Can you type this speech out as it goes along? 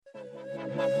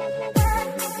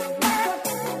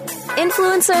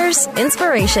Influencers,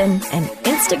 inspiration, and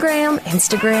Instagram.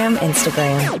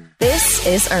 This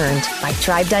is Earned by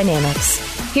Tribe Dynamics.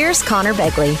 Here's Connor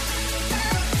Begley.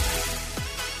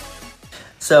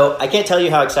 So I can't tell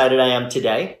you how excited I am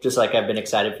today, just like I've been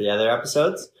excited for the other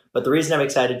episodes. But the reason I'm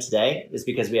excited today is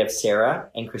because we have Sarah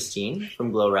and Christine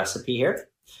from Glow Recipe here.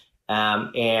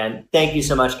 And thank you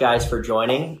so much, guys, for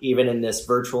joining, even in this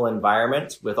virtual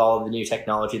environment with all of the new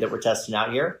technology that we're testing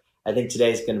out here. I think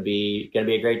today's going to be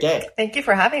a great day. Thank you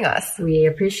for having us. We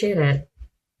appreciate it.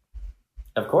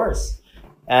 Of course.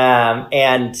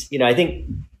 And, I think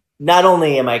not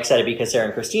only am I excited because Sarah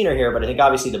and Christine are here, but I think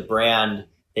obviously the brand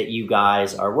that you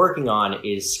guys are working on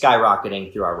is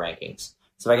skyrocketing through our rankings.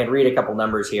 So if I can read a couple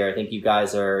numbers here, I think you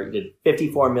guys did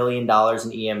 $54 million in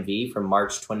EMV from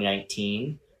March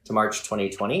 2019 to March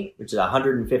 2020, which is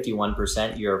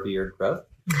 151% year-over-year growth.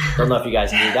 Don't know if you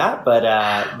guys knew that, but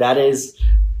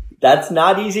that's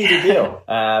not easy to do,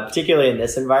 particularly in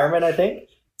this environment, I think.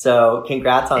 So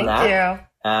congrats on that.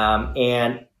 Thank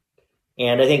you.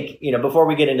 And I think, before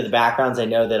we get into the backgrounds, I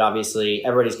know that obviously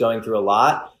everybody's going through a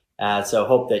lot. So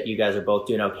hope that you guys are both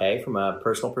doing okay from a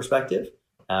personal perspective.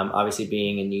 Obviously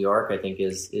being in New York, I think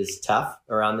is tough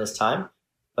around this time.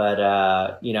 But,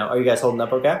 are you guys holding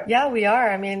up okay? Yeah, we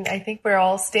are. I mean, I think we're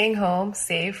all staying home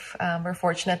safe. We're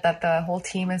fortunate that the whole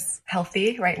team is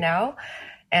healthy right now.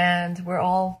 And we're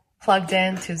all plugged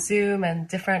into Zoom and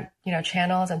different,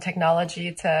 channels and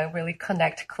technology to really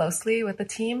connect closely with the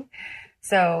team.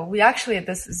 So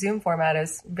this Zoom format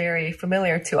is very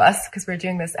familiar to us because we're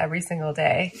doing this every single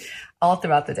day, all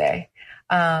throughout the day.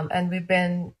 And we've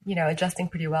been, adjusting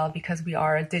pretty well because we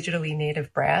are a digitally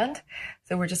native brand.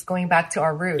 So we're just going back to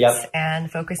our roots and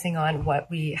focusing on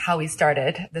how we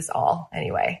started this all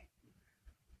anyway.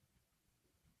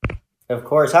 Of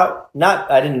course. I'm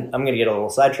going to get a little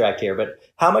sidetracked here, but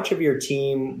how much of your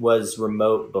team was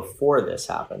remote before this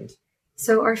happened?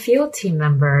 So our field team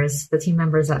members, the team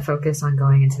members that focus on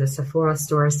going into the Sephora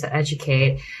stores to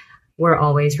educate, were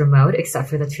always remote, except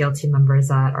for the field team members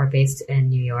that are based in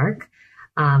New York.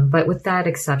 But with that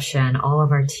exception, all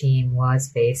of our team was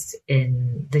based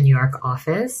in the New York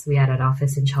office. We had an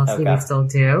office in Chelsea. Okay. We still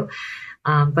do.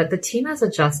 But the team has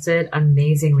adjusted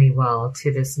amazingly well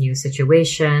to this new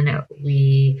situation.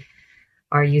 We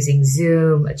are using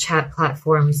Zoom, chat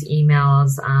platforms,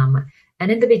 emails.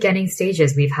 And in the beginning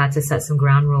stages, we've had to set some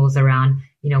ground rules around,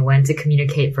 when to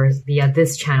communicate via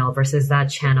this channel versus that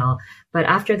channel. But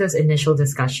after those initial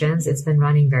discussions, it's been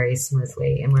running very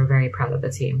smoothly, and we're very proud of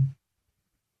the team.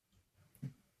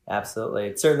 Absolutely.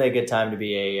 It's certainly a good time to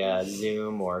be a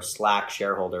Zoom or Slack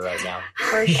shareholder right now.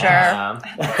 For sure.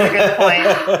 That's a good point.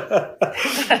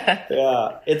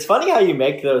 Yeah. It's funny how you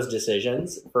make those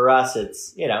decisions. For us,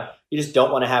 it's, you just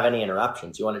don't want to have any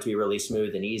interruptions. You want it to be really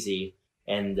smooth and easy.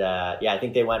 And I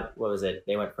think they went,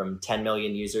 They went from 10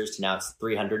 million users to now it's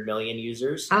 300 million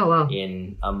users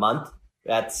in a month.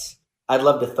 I'd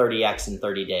love to 30x in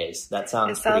 30 days. That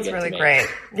sounds pretty good really to me. Great.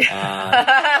 I'm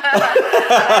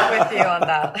with you on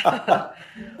that.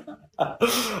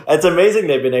 It's amazing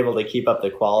they've been able to keep up the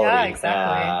quality. Yeah,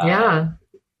 exactly.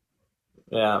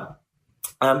 Yeah.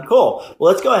 Cool.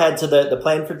 Well, let's go ahead. So the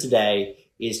plan for today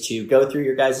is to go through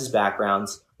your guys'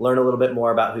 backgrounds, learn a little bit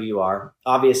more about who you are.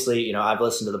 Obviously, I've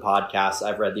listened to the podcast,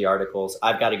 I've read the articles,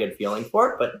 I've got a good feeling for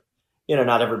it, but,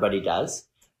 not everybody does.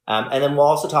 And then we'll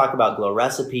also talk about Glow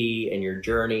Recipe and your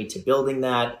journey to building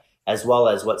that, as well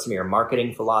as what some of your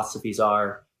marketing philosophies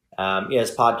are.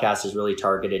 This podcast is really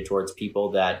targeted towards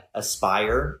people that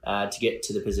aspire to get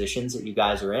to the positions that you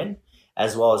guys are in,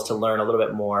 as well as to learn a little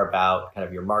bit more about kind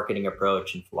of your marketing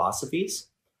approach and philosophies.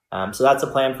 So that's the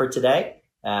plan for today.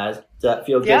 Does that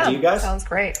feel good to you guys? Sounds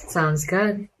great. Sounds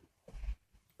good.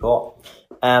 Cool.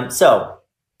 So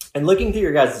in looking through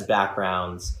your guys'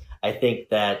 backgrounds, I think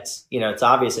that, it's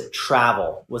obvious that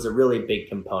travel was a really big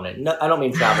component. No, I don't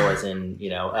mean travel as in,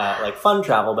 like fun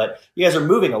travel, but you guys are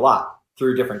moving a lot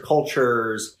through different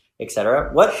cultures, et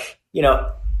cetera. What,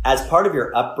 as part of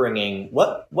your upbringing,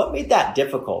 what made that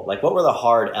difficult? Like, what were the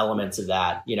hard elements of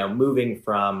that, moving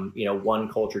from,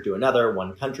 one culture to another,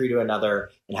 one country to another,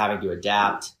 and having to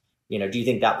adapt? Do you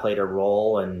think that played a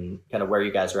role in kind of where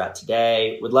you guys are at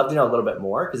today? Would love to know a little bit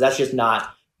more, because that's just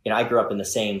not, I grew up in the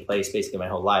same place basically my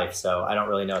whole life, so I don't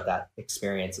really know what that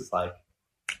experience is like.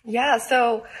 Yeah,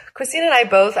 so Christine and I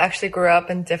both actually grew up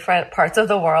in different parts of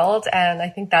the world, and I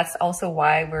think that's also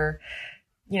why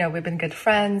we've been good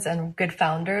friends and good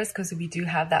founders, because we do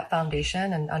have that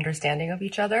foundation and understanding of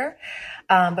each other.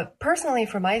 But personally,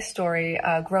 for my story,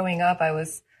 growing up, I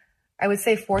would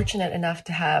say fortunate enough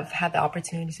to have had the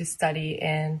opportunity to study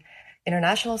in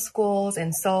international schools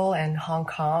in Seoul and Hong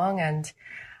Kong, and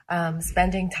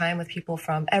spending time with people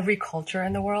from every culture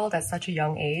in the world at such a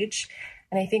young age.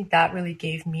 And I think that really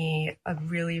gave me a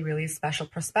really, really special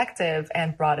perspective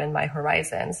and broadened my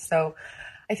horizons. So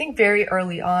I think very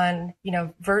early on,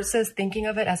 versus thinking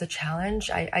of it as a challenge,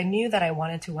 I knew that I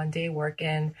wanted to one day work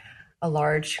in a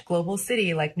large global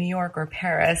city like New York or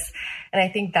Paris. And I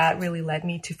think that really led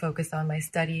me to focus on my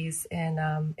studies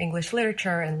in English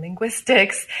literature and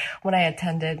linguistics when I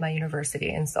attended my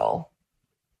university in Seoul.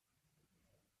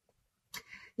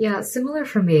 Yeah, similar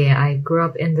for me. I grew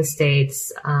up in the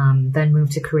States, then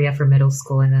moved to Korea for middle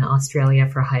school, and then Australia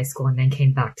for high school, and then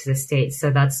came back to the States. So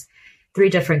that's 3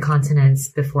 different continents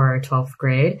before 12th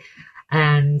grade.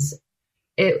 And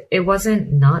it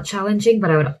wasn't not challenging,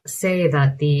 but I would say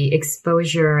that the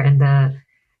exposure and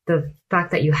the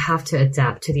fact that you have to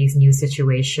adapt to these new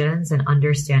situations and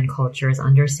understand cultures,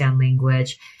 understand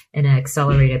language in an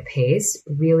accelerated pace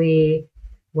really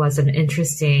was an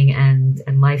interesting and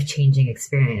life-changing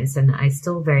experience. And I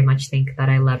still very much think that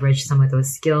I leveraged some of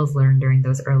those skills learned during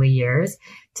those early years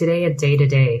today, a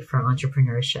day-to-day for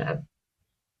entrepreneurship.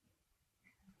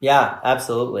 Yeah,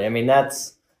 absolutely. I mean, the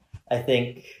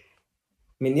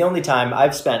only time I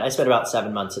spent about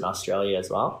 7 months in Australia as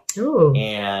well. Ooh.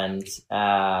 And,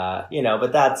 but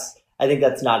I think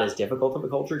that's not as difficult of a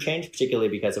culture change, particularly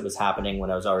because it was happening when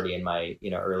I was already in my,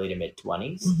 early to mid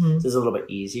 20s. Mm-hmm. So it's a little bit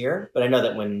easier, but I know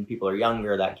that when people are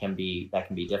younger, that can be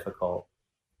difficult.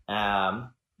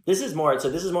 This is more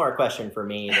a question for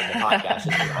me than the podcast.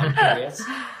 I'm curious.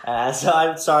 So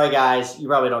I'm sorry, guys, you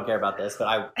probably don't care about this,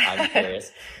 but I'm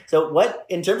curious. So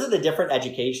in terms of the different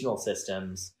educational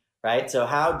systems, right? So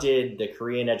how did the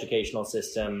Korean educational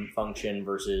system function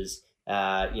versus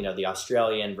the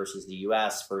Australian versus the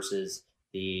US versus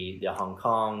the Hong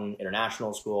Kong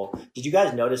International School? Did you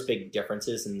guys notice big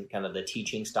differences in kind of the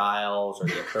teaching styles or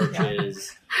the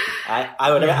approaches?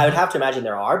 I would have to imagine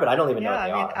there are, but I don't even know if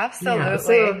they are.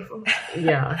 Absolutely.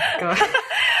 Yeah. Go ahead.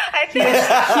 I think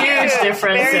huge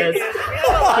differences. We have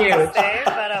a lot to say,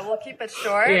 but we'll keep it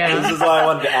short. Yeah. This is why I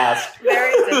wanted to ask.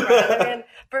 Very different. I mean,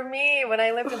 for me, when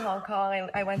I lived in Hong Kong,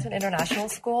 I went to an international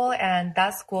school, and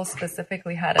that school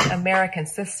specifically had an American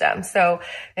system. So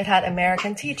it had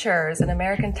American teachers and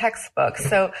American textbooks.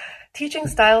 So teaching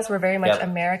styles were very much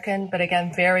American, but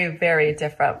again, very, very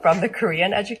different from the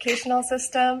Korean educational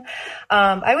system.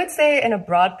 I would say in a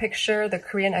broad picture, the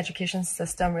Korean education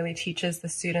system really teaches the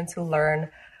students to learn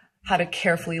how to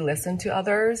carefully listen to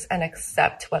others and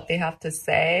accept what they have to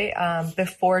say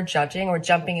before judging or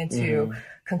jumping into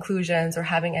conclusions or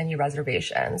having any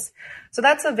reservations. So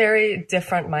that's a very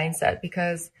different mindset,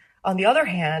 because on the other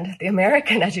hand, the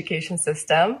American education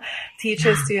system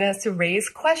teaches students to raise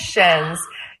questions,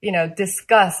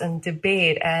 discuss and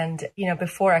debate, and,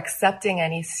 before accepting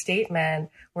any statement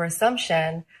or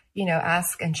assumption,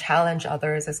 ask and challenge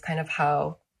others is kind of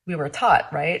how we were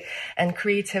taught, right? And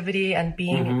creativity and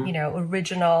being,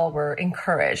 original were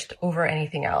encouraged over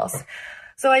anything else.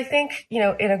 So I think,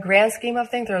 in a grand scheme of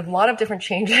things, there are a lot of different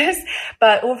changes,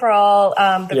 but overall,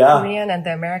 the Korean and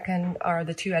the American are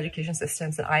the 2 education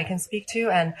systems that I can speak to.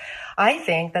 And I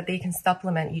think that they can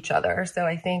supplement each other. So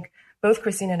I think both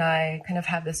Christine and I kind of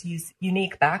have this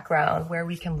unique background where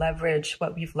we can leverage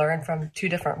what we've learned from 2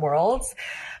 different worlds,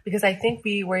 because I think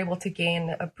we were able to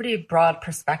gain a pretty broad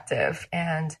perspective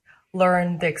and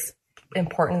learn the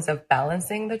importance of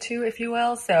balancing the 2, if you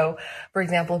will. So, for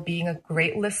example, being a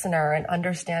great listener and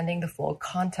understanding the full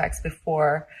context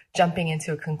before jumping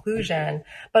into a conclusion,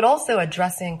 but also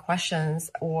addressing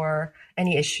questions or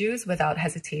any issues without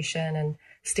hesitation and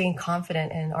staying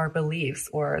confident in our beliefs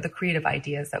or the creative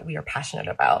ideas that we are passionate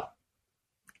about.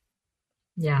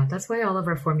 Yeah, that's why all of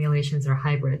our formulations are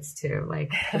hybrids too,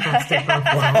 like the best of both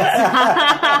worlds.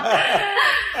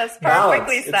 That's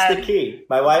perfectly said. It's the key.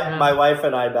 My wife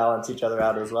and I balance each other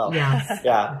out as well. Yes.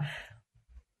 Yeah.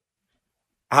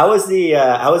 How was the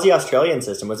Australian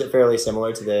system? Was it fairly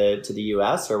similar to the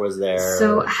US, or was there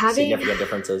significant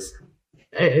differences?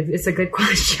 It's a good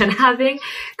question. Having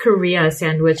Korea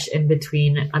sandwiched in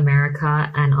between America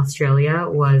and Australia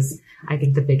was, I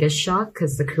think, the biggest shock,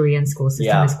 because the Korean school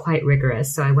system is quite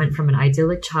rigorous. So I went from an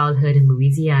idyllic childhood in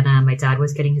Louisiana. My dad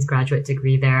was getting his graduate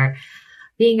degree there.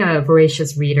 Being a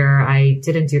voracious reader, I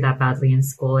didn't do that badly in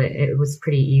school. It was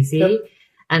pretty easy. Yep.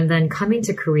 And then coming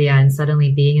to Korea and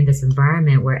suddenly being in this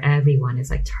environment where everyone is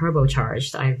like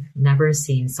turbocharged. I've never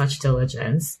seen such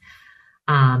diligence.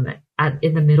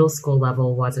 In the middle school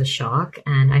level was a shock.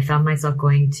 And I found myself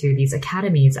going to these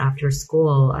academies after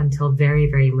school until very,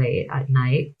 very late at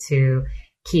night to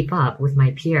keep up with my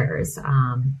peers.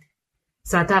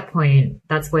 So at that point,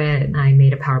 that's when I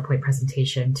made a PowerPoint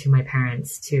presentation to my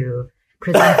parents to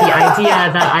present the idea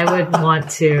that I would want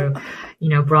to,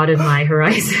 broaden my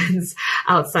horizons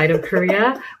outside of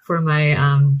Korea for my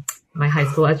my high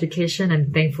school education.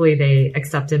 And thankfully they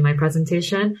accepted my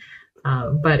presentation.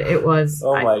 But it was,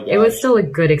 it was still a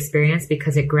good experience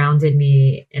because it grounded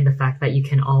me in the fact that you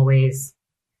can always,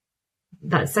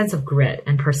 that sense of grit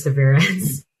and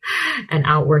perseverance and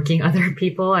outworking other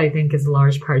people, I think is a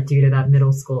large part due to those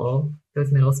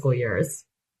middle school years.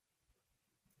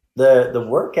 The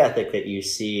work ethic that you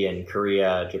see in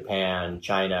Korea, Japan,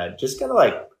 China, just kind of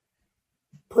like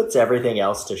puts everything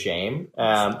else to shame.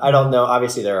 I don't know.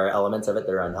 Obviously, there are elements of it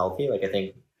that are unhealthy. Like I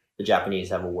think the Japanese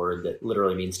have a word that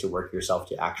literally means to work yourself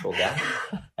to actual death.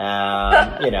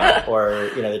 The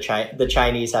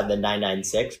Chinese have the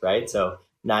 996, right? So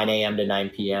 9 a.m. to 9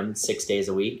 p.m., 6 days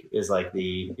a week is like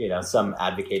the, some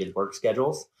advocated work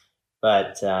schedules.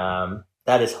 But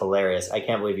that is hilarious. I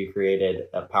can't believe you created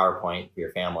a PowerPoint for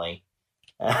your family.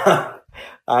 I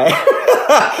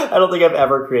don't think I've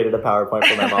ever created a PowerPoint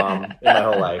for my mom in my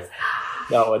whole life.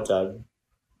 Not one time.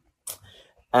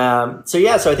 So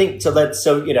I think,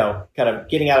 kind of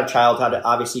getting out of childhood,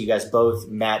 obviously you guys both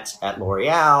met at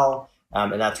L'Oreal,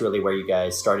 and that's really where you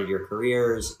guys started your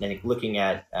careers. And I think looking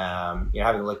at,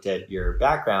 having looked at your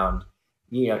background,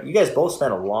 you guys both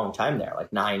spent a long time there,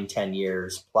 like 9-10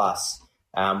 years plus,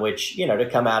 which, to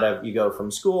come out of, you go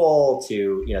from school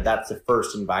to, that's the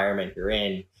first environment you're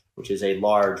in, which is a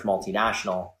large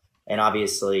multinational. And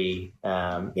obviously,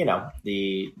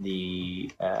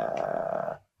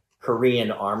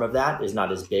 Korean arm of that is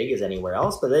not as big as anywhere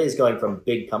else, but it is going from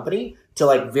big company to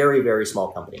like very, very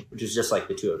small company, which is just like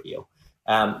the two of you.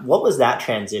 What was that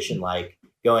transition like,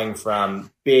 going from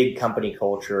big company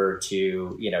culture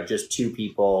to, just two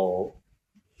people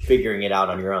figuring it out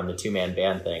on your own, the two-man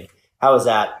band thing? How was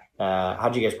that?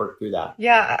 How'd you guys work through that?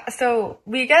 Yeah, so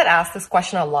we get asked this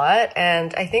question a lot.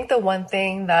 And I think the one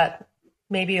thing that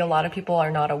maybe a lot of people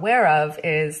are not aware of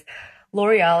is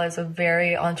L'Oreal is a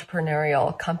very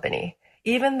entrepreneurial company.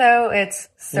 Even though it's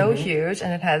so huge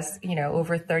and it has,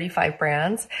 over 35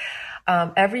 brands,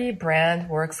 every brand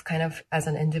works kind of as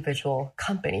an individual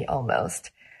company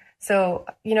almost. So,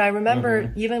 I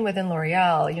remember even within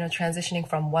L'Oreal, transitioning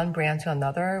from one brand to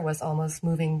another was almost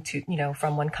moving to,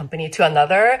 from one company to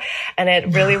another. And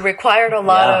it really required a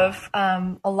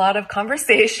lot of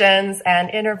conversations and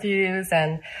interviews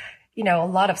and, a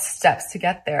lot of steps to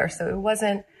get there. So it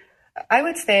wasn't, I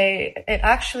would say it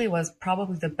actually was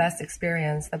probably the best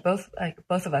experience that both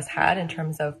of us had in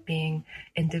terms of being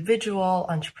individual,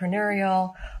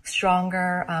 entrepreneurial,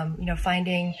 stronger,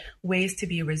 finding ways to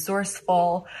be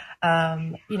resourceful.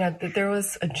 There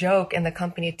was a joke in the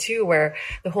company too, where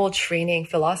the whole training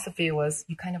philosophy was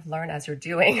you kind of learn as you're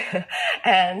doing.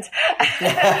 and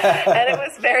it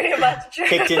was very much true.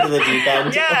 Kicked into the deep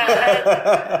end.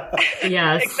 Yeah.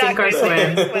 Exactly. Sink or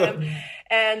swim.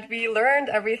 And we learned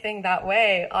everything that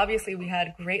way. Obviously, we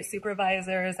had great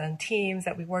supervisors and teams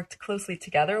that we worked closely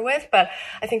together with. But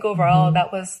I think overall,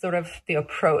 that was sort of the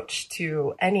approach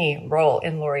to any role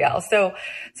in L'Oreal. So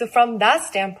from that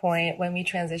standpoint, when we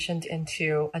transitioned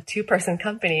into a two-person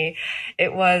company,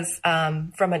 it was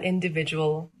from an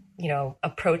individual,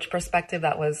 approach perspective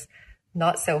that was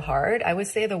not so hard. I would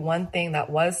say the one thing that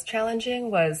was challenging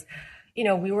was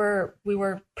we were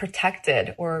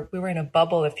protected, or we were in a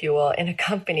bubble, if you will, in a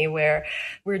company where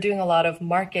we were doing a lot of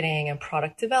marketing and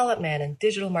product development and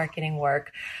digital marketing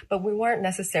work, but we weren't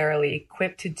necessarily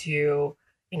equipped to do,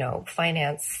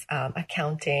 finance,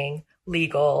 accounting,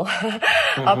 legal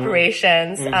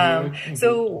operations.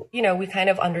 So, we kind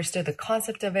of understood the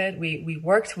concept of it. We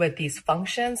worked with these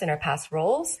functions in our past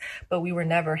roles, but we were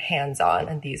never hands-on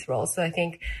in these roles. So I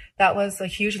think that was a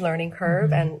huge learning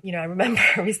curve. And, I remember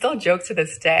we still joke to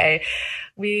this day.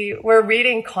 We were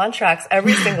reading contracts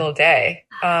every single day.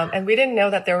 And we didn't know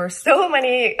that there were so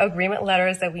many agreement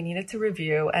letters that we needed to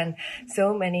review and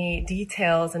so many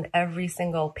details in every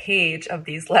single page of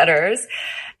these letters.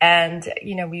 And,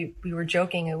 we were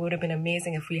joking. It would have been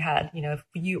amazing if we had,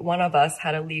 one of us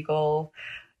had a legal,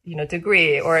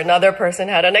 degree, or another person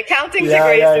had an accounting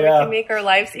degree, so we can make our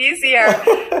lives easier.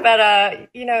 But,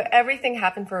 everything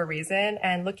happened for a reason.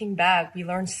 And looking back, we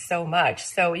learned so much.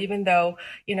 So even though,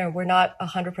 we're not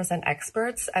 100%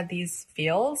 experts at these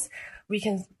fields, we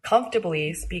can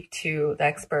comfortably speak to the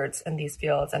experts in these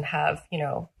fields and have,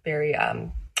 very,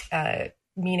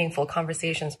 meaningful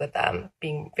conversations with them,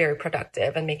 being very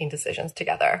productive and making decisions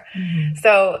together.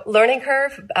 So learning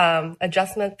curve,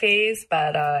 adjustment phase,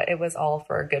 but it was all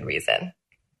for a good reason.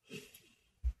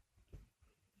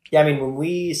 Yeah, I mean, when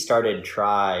we started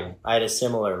Tribe, I had a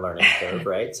similar learning curve,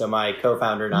 right? So my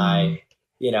co-founder and I,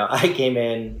 I came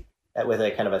in with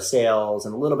a kind of a sales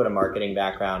and a little bit of marketing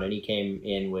background, and he came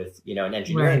in with, an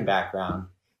engineering background.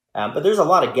 But there's a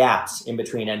lot of gaps in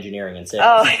between engineering and sales.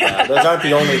 Oh, yeah. Those aren't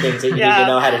the only things that you need to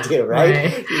know how to do,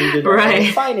 right? You need to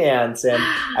know finance. And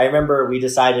I remember we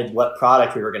decided what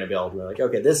product we were going to build. We were like,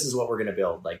 okay, this is what we're going to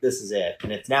build. Like, this is it.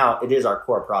 And it is our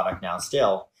core product now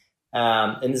still.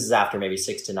 And this is after maybe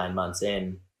 6 to 9 months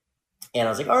in. And I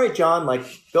was like, all right, John, like,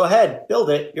 go ahead, build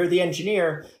it. You're the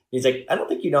engineer. He's like, I don't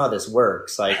think you know how this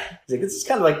works. Like, this is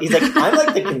kind of like, he's like, I'm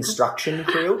like the construction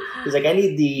crew. He's like, I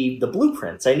need the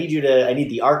blueprints. I need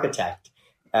the architect.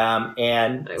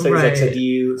 And so he's like,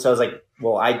 so I was like,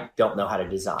 well, I don't know how to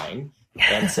design.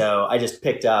 And so I just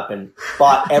picked up and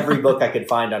bought every book I could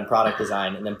find on product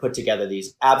design and then put together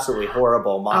these absolutely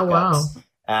horrible mock-ups. Oh,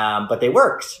 wow. But they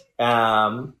worked.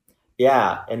 And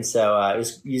so I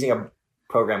was using a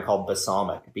program called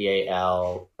Balsamiq,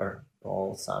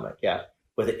 Balsamiq, yeah.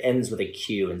 It ends with a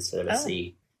Q instead of a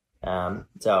C.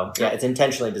 It's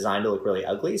intentionally designed to look really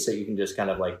ugly, so you can just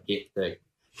kind of like get the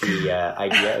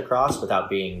idea across without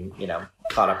being,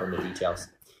 caught up in the details.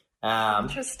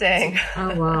 Interesting.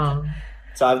 Oh, wow.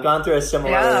 So I've gone through a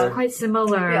similar... Quite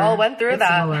similar. We all went through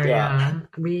that. Similar, yeah.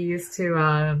 We used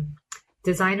to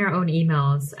design our own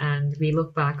emails, and we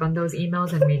look back on those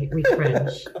emails and we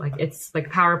cringe. Like, it's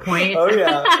like PowerPoint. Oh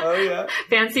yeah.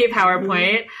 Fancy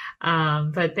PowerPoint.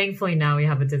 But thankfully now we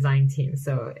have a design team.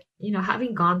 So,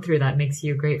 having gone through that makes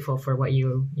you grateful for what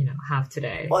you have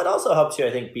today. Well, it also helps you,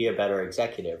 I think, be a better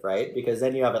executive, right? Because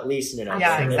then you have at least an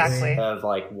awareness of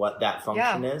like what that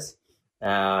function is.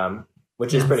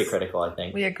 Which is pretty critical, I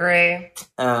think. We agree.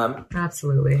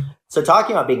 Absolutely. So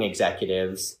talking about being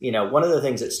executives, one of the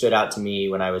things that stood out to me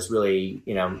when I was really,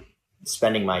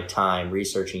 spending my time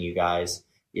researching you guys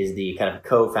is the kind of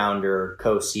co-founder,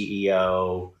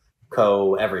 co-CEO,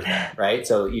 co-everything, right?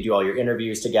 So you do all your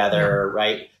interviews together,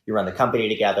 right? You run the company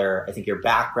together. I think your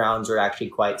backgrounds are actually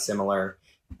quite similar.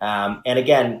 And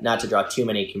again, not to draw too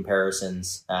many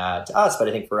comparisons to us, but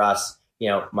I think for us,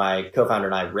 my co-founder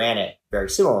and I ran it very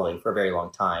similarly for a very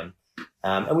long time.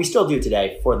 And we still do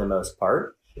today for the most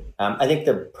part. I think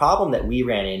the problem that we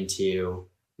ran into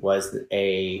was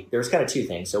there was kind of two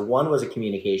things. So one was a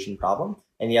communication problem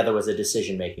and the other was a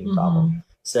decision-making problem.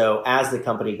 So as the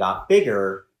company got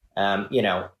bigger,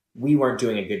 we weren't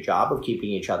doing a good job of keeping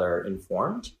each other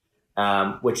informed,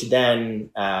 which then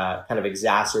kind of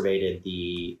exacerbated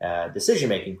the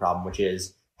decision-making problem, which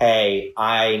is, hey,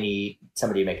 I need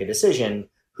somebody to make a decision.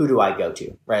 Who do I go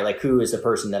to, right? Like, who is the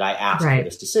person that I ask for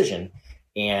this decision?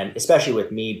 And especially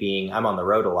with me I'm on the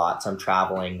road a lot, so I'm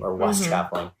traveling or was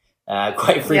traveling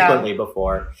quite frequently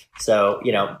before. So,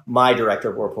 my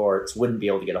director of reports wouldn't be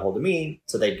able to get a hold of me,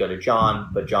 so they'd go to John,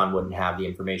 but John wouldn't have the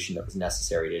information that was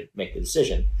necessary to make the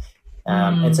decision.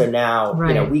 And so now,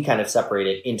 we kind of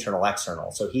separated internal,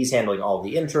 external. So he's handling all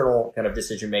the internal kind of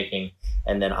decision-making,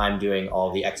 and then I'm doing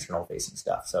all the external facing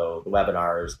stuff. So the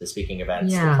webinars, the speaking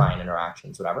events, the client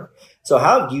interactions, whatever. So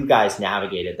how have you guys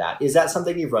navigated that? Is that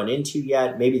something you've run into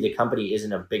yet? Maybe the company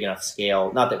isn't a big enough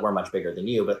scale, not that we're much bigger than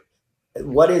you, but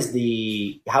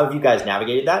how have you guys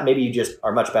navigated that? Maybe you just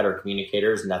are much better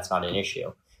communicators and that's not an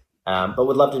issue. But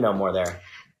would love to know more there.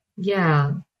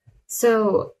 Yeah.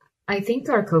 So I think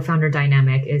our co-founder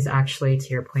dynamic is actually, to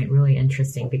your point, really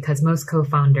interesting because some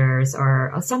co-founders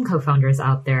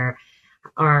out there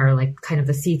are like kind of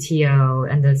the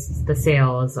CTO and the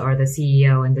sales, or the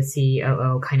CEO and the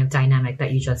COO kind of dynamic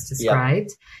that you just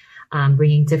described,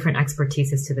 bringing different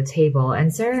expertises to the table.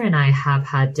 And Sarah and I have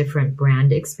had different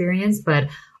brand experience, but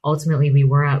ultimately we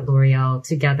were at L'Oreal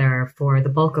together for the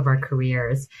bulk of our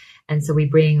careers. And so we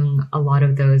bring a lot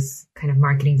of those kind of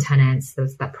marketing tenets,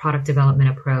 that product development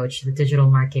approach, the digital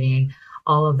marketing,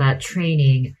 all of that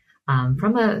training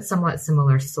from a somewhat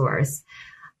similar source.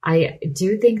 I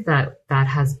do think that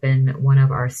has been one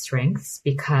of our strengths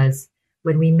because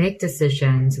when we make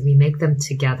decisions, we make them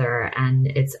together and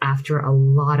it's after a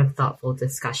lot of thoughtful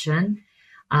discussion.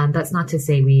 That's not to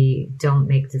say we don't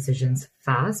make decisions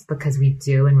fast because we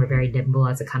do and we're very nimble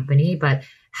as a company, but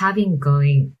having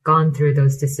gone through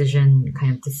those decision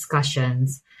kind of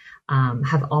discussions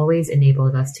have always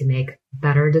enabled us to make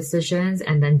better decisions.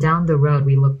 And then down the road,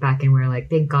 we look back and we're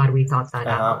like, thank God we thought that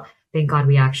out. Thank God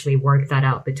we actually worked that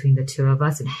out between the two of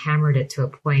us and hammered it to a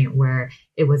point where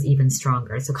it was even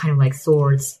stronger. So kind of like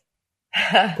swords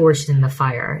forged in the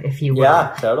fire, if you will.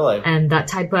 Yeah, totally. And that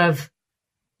type of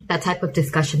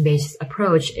discussion-based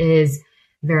approach is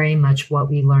very much what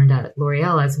we learned at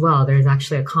L'Oreal as well. There's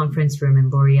actually a conference room in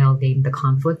L'Oreal named the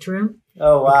Conflict Room.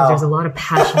 Oh, wow. Because there's a lot of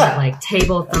passionate like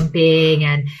table thumping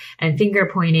and finger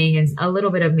pointing and a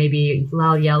little bit of maybe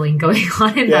loud yelling going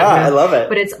on in that room. I love it.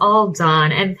 But it's all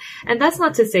done. And that's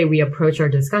not to say we approach our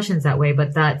discussions that way,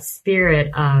 but that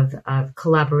spirit of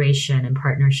collaboration and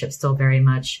partnership still very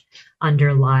much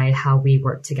underlie how we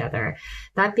work together.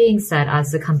 That being said,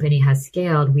 as the company has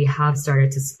scaled, we have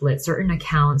started to split certain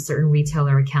accounts, certain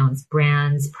retailer accounts,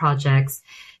 brands, projects,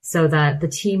 so that the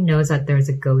team knows that there's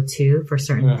a go-to for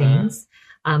certain things.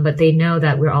 But they know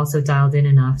that we're also dialed in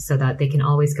enough so that they can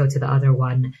always go to the other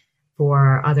one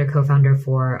for other co-founder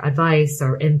for advice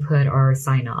or input or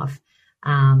sign off.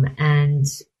 And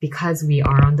because we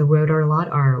are on the road a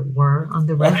lot, or were on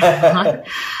the road a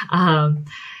lot,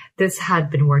 this had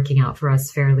been working out for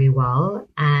us fairly well.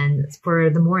 And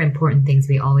for the more important things,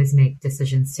 we always make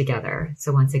decisions together.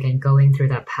 So once again, going through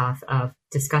that path of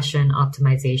discussion,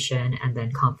 optimization, and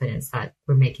then confidence that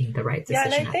we're making the right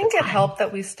decision. Yeah, and I think it helped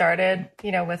that we started,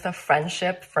 with a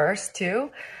friendship first too,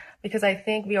 because I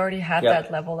think we already had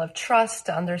that level of trust,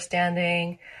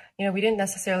 understanding. We didn't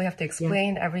necessarily have to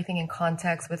explain everything in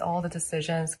context with all the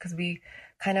decisions because we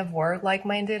kind of were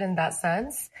like-minded in that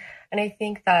sense. And I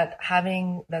think that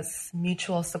having this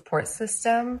mutual support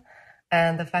system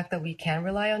and the fact that we can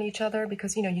rely on each other,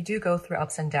 because, you do go through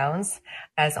ups and downs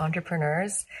as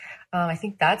entrepreneurs. I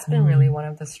think that's been really one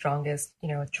of the strongest,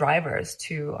 drivers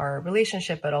to our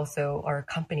relationship, but also our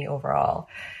company overall.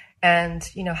 And,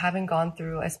 having gone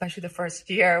through, especially the first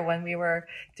year when we were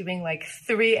doing like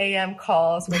 3 a.m.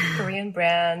 calls with Korean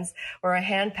brands, or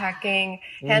hand packing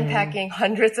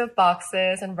hundreds of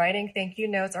boxes and writing thank you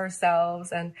notes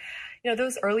ourselves. And,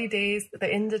 those early days,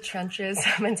 the in the trenches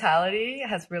mentality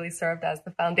has really served as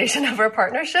the foundation of our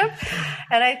partnership.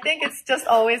 And I think it's just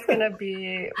always going to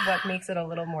be what makes it a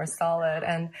little more solid.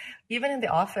 And even in the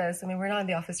office, we're not in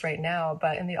the office right now,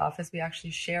 but in the office, we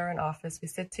actually share an office. We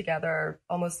sit together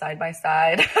almost side by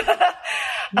side.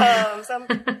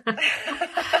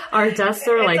 Our desks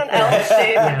are like an L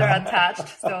shape and they're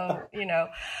attached. So,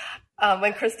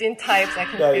 when Christine types, I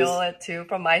can feel it too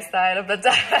from my side of the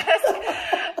desk.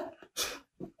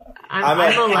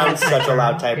 I'm such a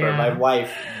loud typer. Yeah. My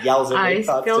wife yells at me.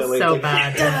 I feel so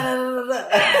bad.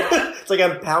 It's like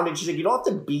I'm pounding. She's like, you don't have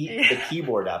to beat the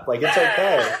keyboard up. Like, it's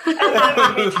okay. And then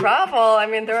when we travel,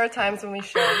 there are times when we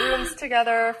share rooms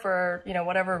together for,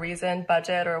 whatever reason,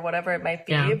 budget or whatever it might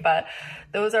be. Yeah. But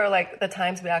those are like the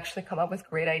times we actually come up with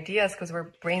great ideas because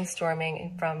we're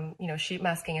brainstorming from, sheet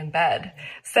masking in bed.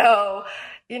 So,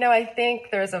 I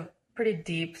think there's a pretty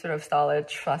deep sort of solid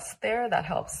trust there that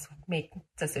helps make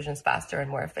decisions faster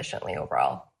and more efficiently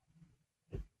overall.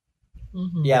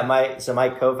 Mm-hmm. Yeah, my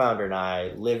co-founder and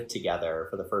I lived together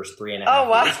for the first 3.5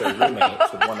 years. We're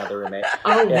roommates with one other roommate.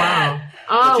 Oh, yeah. Wow.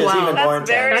 Oh, which is wow. even more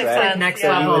intense, right? Like next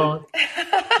level.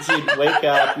 She'd wake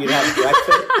up, you'd have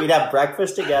breakfast, we'd have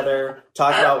breakfast together,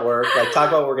 talk about work, talk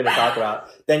about what we're going to talk about,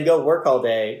 then go work all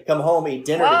day, come home, eat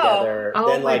dinner together,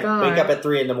 then wake up at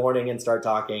 3 a.m. and start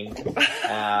talking.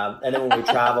 And then when we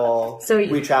travel,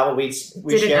 we share a bed.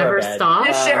 Did it ever stop?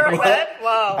 You share a bed?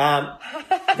 Wow.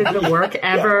 Did the work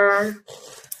ever...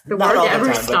 The work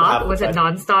ever stopped? Was it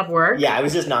nonstop work? Yeah, it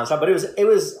was just nonstop. But it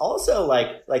was also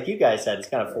like you guys said, it's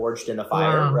kind of forged in the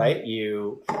fire, right?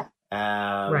 You,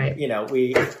 right.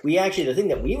 We actually, the thing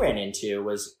that we ran into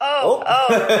was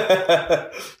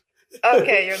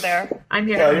Okay, you're there. I'm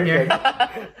here. I'm here.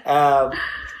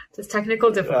 Just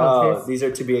technical difficulties. Oh, these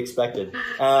are to be expected.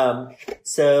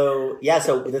 So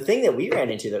the thing that we ran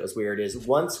into that was weird is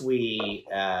once we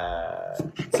both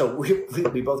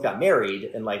got married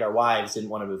and our wives didn't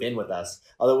want to move in with us.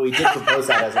 Although we did propose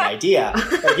that as an idea.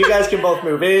 You guys can both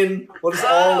move in. We'll just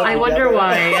all live I together. wonder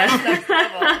why.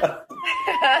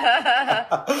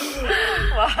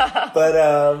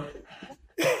 Wow.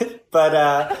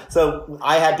 But so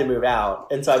I had to move out.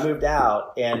 And so I moved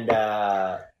out and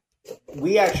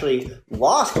we actually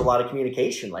lost a lot of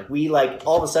communication. We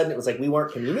all of a sudden it was we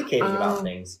weren't communicating about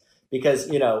things because,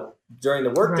 during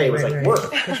the workday was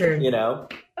work, sure.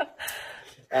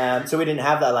 So we didn't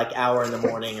have that hour in the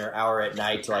morning or hour at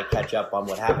night to catch up on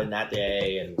what happened that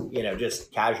day and,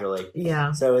 just casually.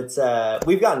 Yeah. So it's,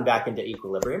 we've gotten back into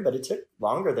equilibrium, but it took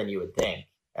longer than you would think.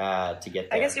 To get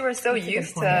there. I guess you were so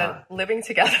used to living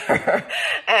together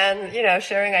and,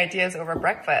 sharing ideas over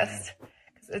breakfast.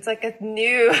 It's like a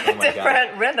new,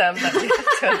 different rhythm that you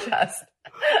have to adjust.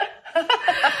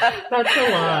 That's a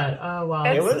lot. Oh, wow.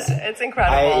 It's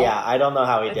incredible. I don't know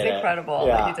how he did it. It's incredible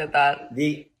that he did that.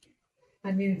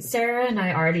 I mean, Sarah and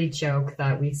I already joke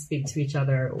that we speak to each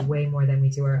other way more than we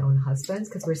do our own husbands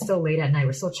because we're still late at night.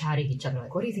 We're still chatting each other.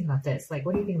 Like, what do you think about this? Like,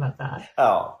 what do you think about that?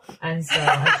 Oh. And so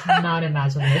I cannot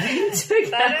imagine living together.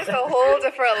 That is a whole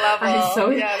different level. I'm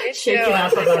so shaken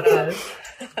up about this.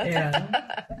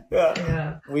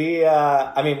 Yeah.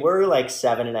 We're like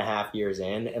 7.5 years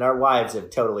in, and our wives have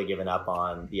totally given up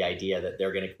on the idea that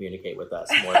they're going to communicate with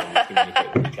us more than we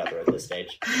communicate with each other at this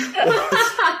stage.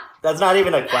 That's not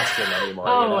even a question anymore.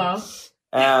 Oh,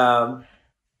 wow.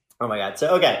 Oh my God.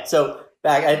 So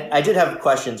back, I did have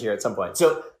questions here at some point.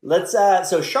 So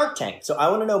so Shark Tank. So I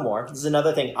want to know more. This is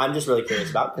another thing I'm just really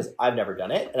curious about because I've never done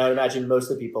it. And I would imagine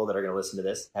most of the people that are going to listen to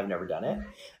this have never done it.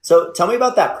 So tell me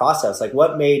about that process. Like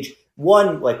what made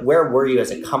where were you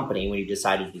as a company when you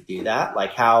decided to do that?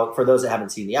 Like how, for those that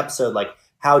haven't seen the episode, like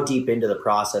how deep into the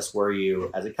process were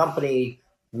you as a company?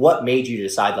 What made you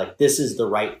decide like this is the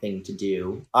right thing to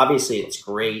do? Obviously it's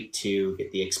great to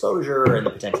get the exposure and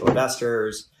the potential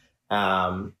investors.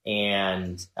 But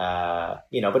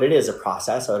it is a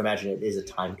process. I would imagine it is a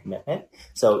time commitment.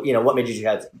 So, what made you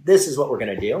decide this is what we're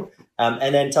going to do?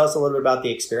 And then tell us a little bit about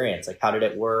the experience. Like, how did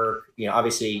it work?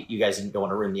 Obviously you guys don't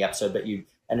want to ruin the episode, but you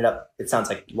ended up, it sounds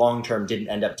like long-term didn't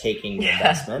end up taking the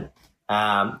investment.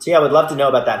 I would love to know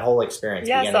about that whole experience.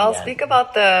 Yeah, so I'll speak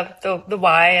about the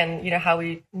why and, how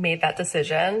we made that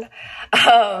decision.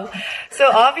 So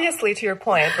obviously, to your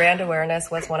point, brand awareness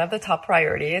was one of the top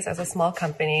priorities as a small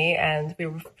company. And we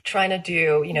were trying to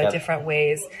do, different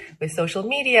ways with social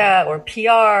media or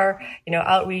PR,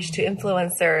 outreach to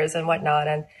influencers and whatnot.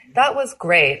 And that was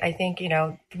great. I think,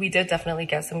 we did definitely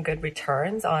get some good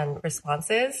returns on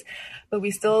responses, but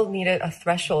we still needed a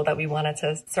threshold that we wanted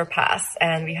to surpass.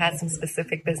 And we had some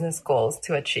specific business goals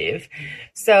to achieve.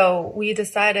 So we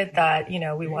decided that,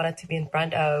 we wanted to be in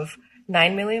front of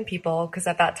 9 million people, because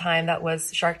at that time that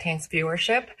was Shark Tank's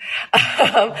viewership.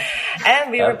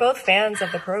 And we were both fans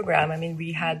of the program. I mean,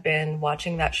 we had been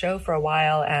watching that show for a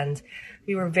while, and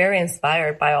we were very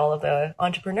inspired by all of the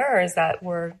entrepreneurs that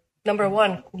were, number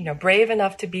one, brave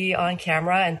enough to be on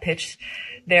camera and pitch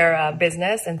their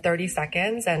business in 30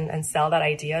 seconds and sell that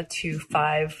idea to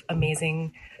 5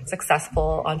 amazing,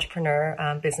 successful entrepreneur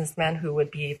businessmen who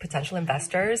would be potential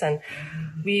investors. And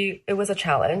it was a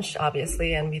challenge,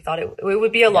 obviously, and we thought it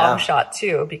would be a long shot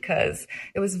too, because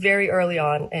it was very early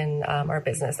on in our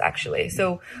business, actually.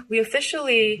 So we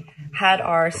officially had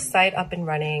our site up and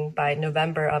running by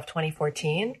November of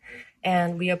 2014.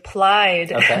 And we applied,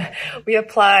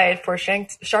 for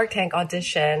Shark Tank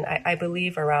audition, I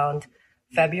believe around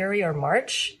February or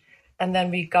March. And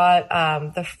then we got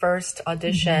the first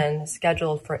audition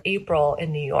scheduled for April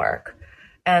in New York.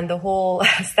 And the whole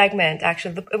segment,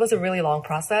 actually, it was a really long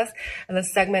process. And the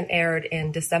segment aired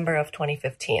in December of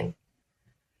 2015.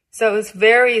 So it was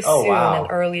very soon and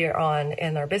earlier on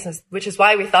in our business, which is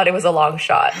why we thought it was a long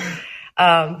shot.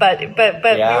 But we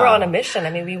were on a mission.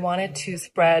 I mean, we wanted to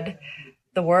spread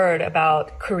the word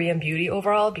about Korean beauty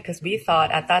overall, because we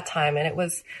thought at that time, and it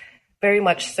was very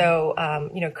much so,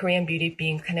 Korean beauty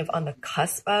being kind of on the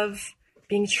cusp of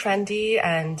being trendy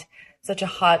and such a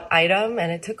hot item.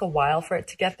 And it took a while for it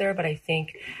to get there. But I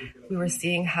think we were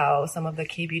seeing how some of the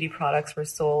K-beauty products were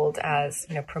sold as,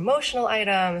 promotional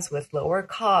items with lower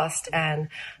cost and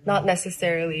not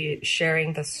necessarily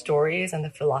sharing the stories and the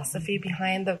philosophy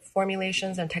behind the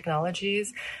formulations and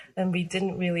technologies. And we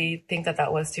didn't really think that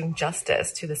that was doing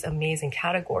justice to this amazing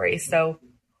category. So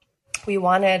we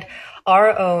wanted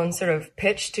our own sort of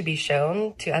pitch to be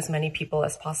shown to as many people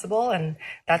as possible. And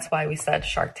that's why we said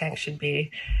Shark Tank should be,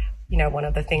 one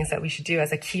of the things that we should do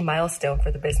as a key milestone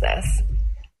for the business.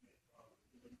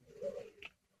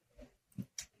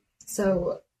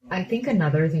 So I think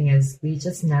another thing is we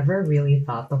just never really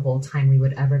thought the whole time we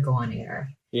would ever go on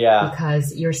air. Yeah.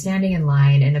 Because you're standing in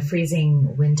line in a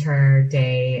freezing winter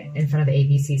day in front of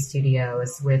ABC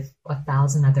studios with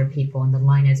 1,000 other people, and the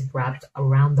line is wrapped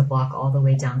around the block all the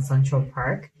way down Central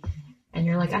Park. And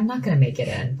you're like, I'm not going to make it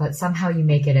in. But somehow you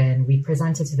make it in. We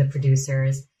present it to the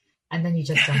producers. And then you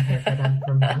just don't hear from them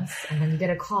for months. And then you get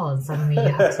a call and suddenly you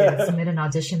have to submit an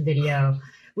audition video,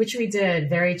 which we did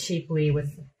very cheaply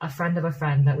with a friend of a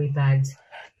friend that we begged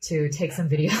to take some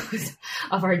videos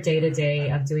of our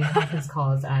day-to-day of doing conference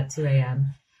calls at 2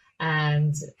 a.m.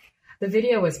 And the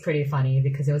video was pretty funny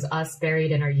because it was us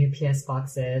buried in our UPS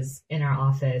boxes in our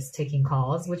office taking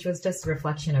calls, which was just a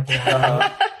reflection of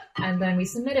reality. And then we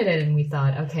submitted it and we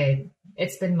thought, okay,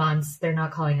 it's been months. They're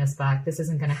not calling us back. This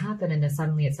isn't going to happen. And then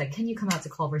suddenly it's like, can you come out to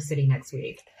Culver City next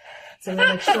week? So we're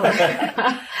like,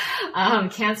 sure.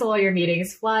 Cancel all your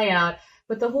meetings, fly out.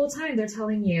 But the whole time they're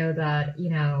telling you that,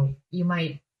 you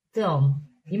might film.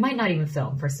 You might not even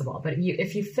film, first of all. But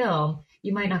if you film,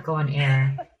 you might not go on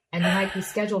air. And you might be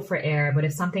scheduled for air, but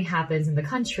if something happens in the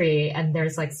country and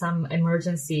there's like some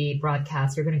emergency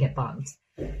broadcast, you're going to get bumped.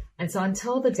 And so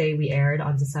until the day we aired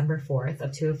on December 4th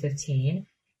of 2015,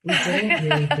 we didn't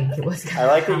really think it was going to I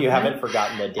like happen. that you haven't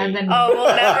forgotten the date. And then,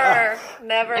 we'll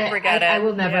never forget it. I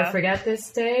will never forget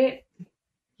this day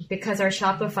because our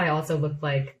Shopify also looked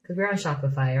like, because we're on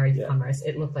Shopify, our e-commerce,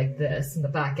 it looked like this in the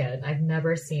back end. I've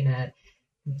never seen it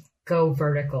go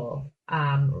vertical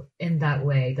in that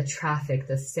way, the traffic,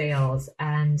 the sales.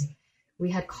 And we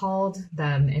had called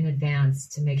them in advance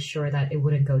to make sure that it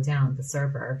wouldn't go down the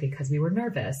server because we were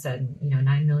nervous and,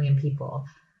 9 million people.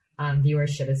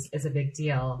 Viewership is a big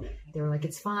deal. They were like,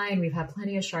 it's fine. We've had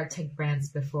plenty of Shark Tank brands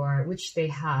before, which they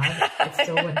have. It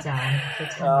still went down for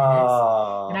 10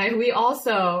 minutes. And we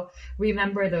also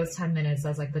remember those 10 minutes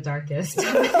as like the darkest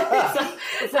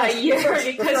that year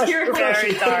because you're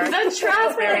very dark. The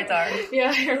traffic. Very dark.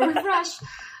 Yeah, you're refreshed.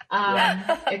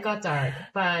 It got dark,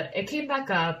 but it came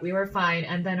back up. We were fine.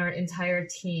 And then our entire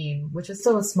team, which was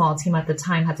still a small team at the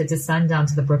time, had to descend down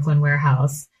to the Brooklyn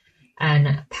warehouse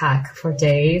and pack for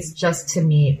days just to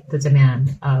meet the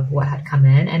demand of what had come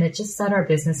in. And it just set our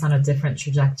business on a different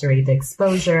trajectory, the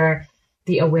exposure,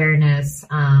 the awareness,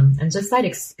 and just that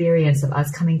experience of us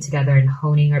coming together and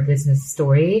honing our business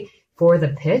story for the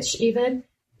pitch even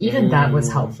that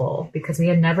was helpful because we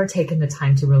had never taken the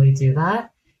time to really do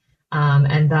that.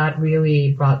 And that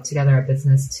really brought together our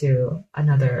business to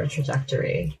another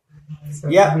trajectory. So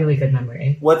really good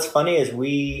memory. What's funny is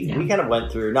we kind of went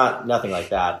through nothing like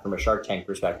that from a Shark Tank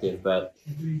perspective, but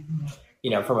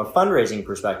from a fundraising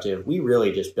perspective, we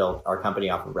really just built our company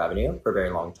off of revenue for a very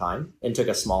long time and took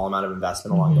a small amount of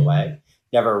investment along the way.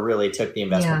 Never really took the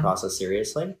investment process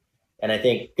seriously. And I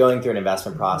think going through an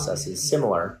investment process is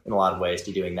similar in a lot of ways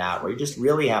to doing that, where you just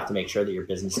really have to make sure that your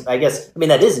business, that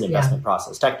is an investment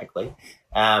process technically.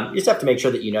 You just have to make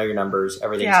sure that you know your numbers,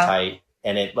 everything's tight,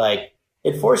 and it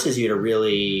forces you to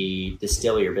really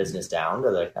distill your business down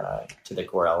to the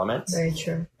core elements. Very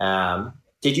true.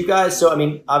 Did you guys,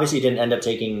 obviously you didn't end up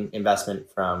taking investment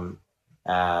from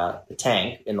the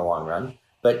tank in the long run,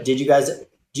 but do you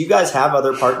guys have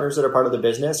other partners that are part of the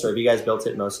business, or have you guys built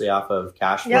it mostly off of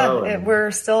cash flow? Yeah,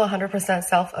 we're still 100%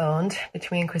 self-owned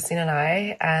between Christine and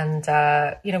I.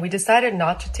 And, we decided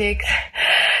not to take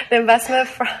the investment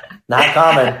from... Not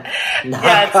common.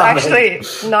 It's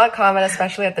actually not common,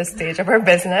 especially at this stage of our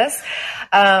business.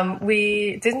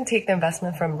 We didn't take the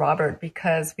investment from Robert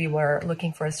because we were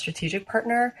looking for a strategic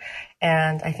partner.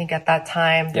 And I think at that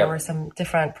time, there were some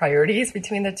different priorities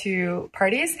between the two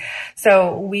parties.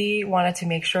 So we wanted to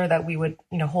make sure that we would,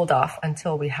 hold off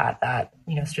until we had that,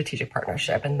 strategic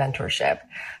partnership and mentorship.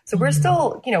 So we're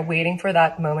still, waiting for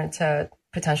that moment to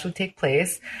potentially take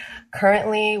place.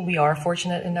 Currently, we are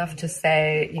fortunate enough to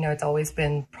say, it's always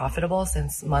been profitable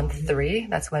since month 3.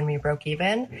 That's when we broke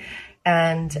even.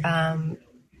 And,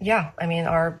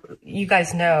 you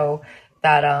guys know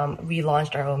that we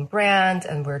launched our own brand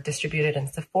and we're distributed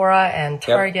in Sephora and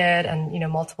Target and,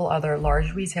 multiple other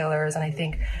large retailers. And I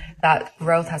think that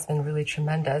growth has been really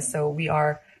tremendous. So we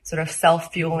are sort of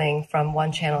self-fueling from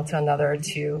one channel to another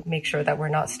to make sure that we're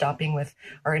not stopping with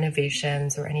our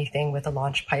innovations or anything with the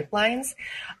launch pipelines,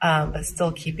 but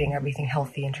still keeping everything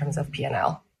healthy in terms of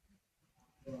P&L.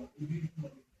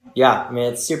 Yeah,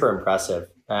 it's super impressive.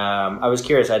 I was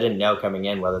curious. I didn't know coming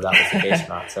in whether that was the case or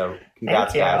not. So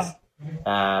congrats, guys.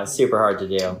 Super hard to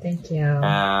do. Thank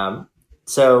you.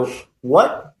 So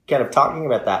what kind of talking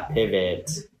about that pivot,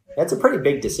 that's a pretty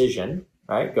big decision,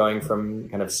 right? Going from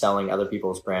kind of selling other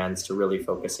people's brands to really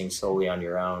focusing solely on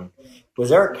your own. Was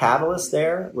there a catalyst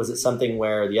there? Was it something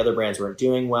where the other brands weren't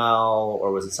doing well,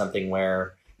 or was it something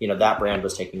where, that brand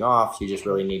was taking off, so you just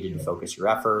really needed to focus your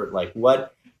effort? Like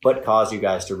what caused you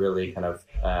guys to really kind of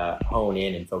hone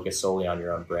in and focus solely on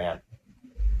your own brand?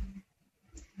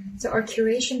 So our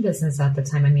curation business at the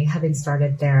time, having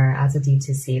started there as a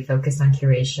D2C focused on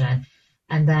curation,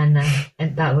 and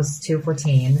that was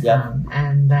 2014.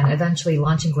 And then eventually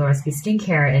launching Glow Recipe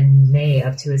Skincare in May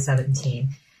of 2017.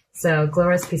 So Glow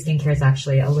Recipe Skincare is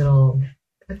actually a little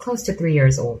close to 3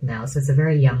 years old now. So it's a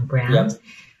very young brand.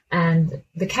 And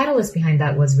the catalyst behind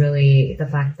that was really the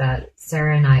fact that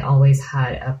Sarah and I always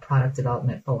had a product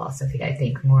development philosophy, I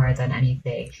think, more than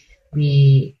anything.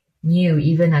 We knew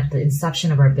even at the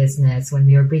inception of our business, when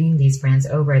we were bringing these brands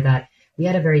over, that we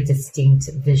had a very distinct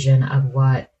vision of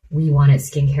what we wanted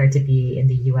skincare to be in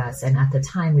the US. And at the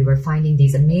time, we were finding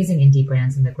these amazing indie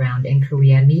brands on the ground in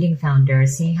Korea, meeting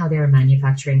founders, seeing how they were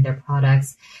manufacturing their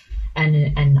products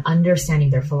and understanding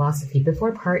their philosophy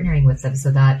before partnering with them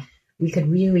so that we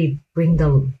could really bring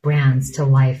the brands to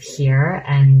life here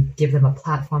and give them a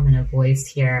platform and a voice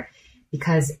here.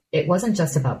 because it wasn't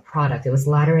just about product. It was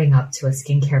laddering up to a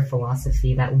skincare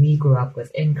philosophy that we grew up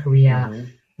with in Korea,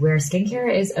 where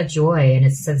skincare is a joy and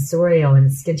it's sensorial and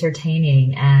it's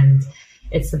entertaining and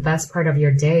it's the best part of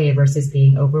your day versus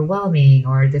being overwhelming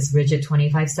or this rigid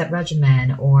 25-step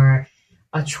regimen or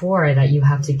a chore that you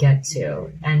have to get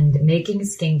to. And making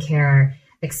skincare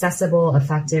accessible,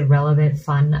 effective, relevant,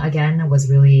 fun again was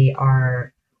really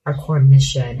our core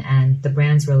mission. And the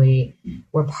brands really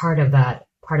were part of that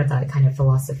kind of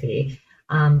philosophy.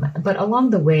 But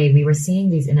along the way, we were seeing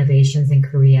these innovations in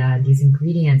Korea, these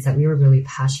ingredients that we were really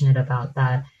passionate about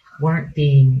that weren't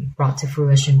being brought to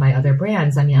fruition by other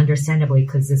brands. I mean, understandably,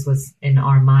 because this was in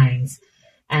our minds.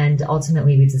 And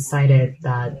ultimately, we decided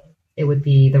that it would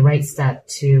be the right step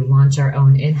to launch our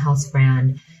own in-house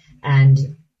brand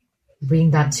and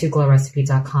bring that to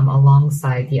glowrecipe.com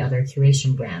alongside the other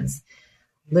curation brands.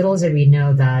 Little did we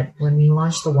know that when we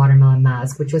launched the watermelon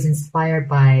mask, which was inspired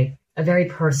by a very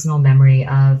personal memory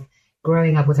of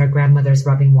growing up with our grandmothers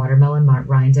rubbing watermelon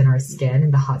rind in our skin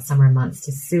in the hot summer months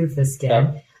to soothe the skin.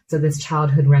 Yeah. So this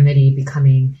childhood remedy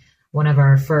becoming one of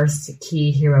our first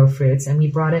key hero fruits. And we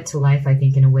brought it to life, I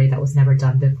think, in a way that was never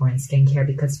done before in skincare,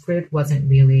 because fruit wasn't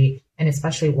really, and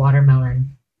especially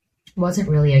watermelon, wasn't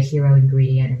really a hero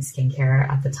ingredient in skincare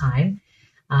at the time.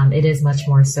 It is much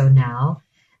more so now.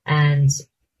 And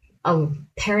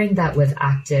pairing that with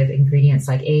active ingredients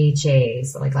like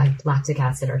AHAs, like lactic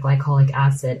acid or glycolic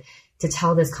acid, to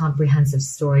tell this comprehensive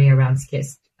story around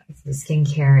the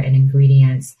skincare and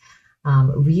ingredients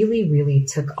really, really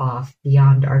took off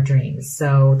beyond our dreams.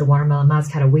 So the watermelon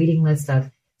mask had a waiting list of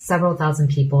several thousand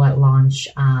people at launch.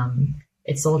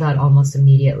 It sold out almost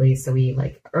immediately. So we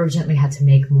urgently had to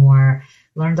make more,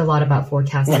 learned a lot about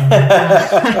forecasting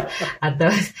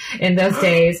in those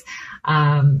days.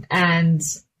 And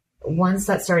once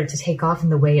that started to take off in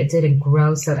the way it did and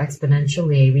grow so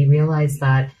exponentially, we realized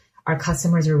that our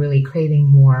customers were really craving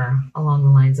more along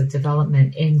the lines of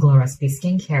development in Glow Recipe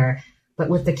skincare. But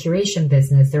with the curation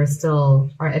business,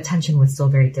 our attention was still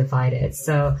very divided.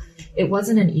 So it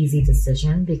wasn't an easy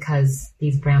decision because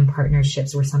these brand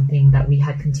partnerships were something that we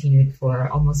had continued for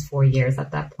almost 4 years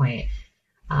at that point.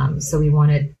 So we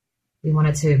wanted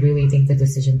to really think the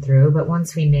decision through. But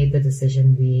once we made the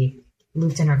decision, we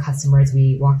looped in our customers,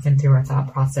 we walked them through our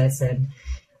thought process. And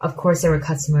of course, there were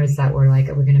customers that were like,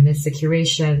 we're going to miss the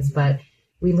curations, but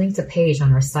we linked a page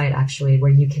on our site actually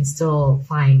where you can still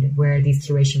find where these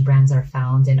curation brands are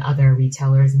found in other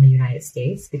retailers in the United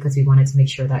States, because we wanted to make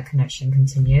sure that connection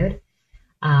continued.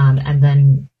 And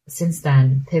then since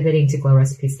then, pivoting to Glow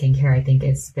Recipe Skincare, I think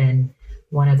it's been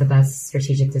one of the best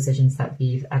strategic decisions that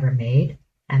we've ever made.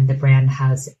 And the brand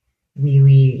has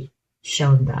really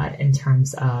shown that in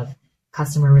terms of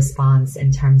customer response,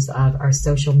 in terms of our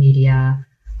social media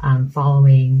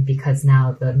following, because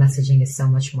now the messaging is so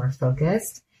much more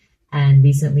focused. And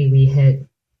recently we hit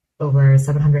over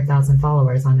 700,000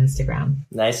 followers on Instagram.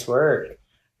 Nice work.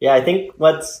 Yeah, I think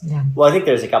I think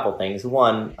there's a couple things.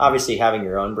 One, obviously having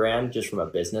your own brand just from a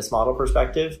business model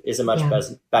perspective is a much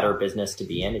better business to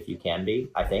be in if you can be,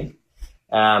 I think.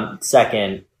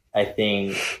 Second, I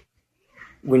think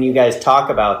when you guys talk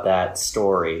about that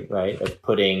story, right, of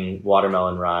putting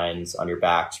watermelon rinds on your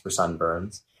backs for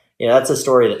sunburns, that's a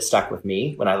story that stuck with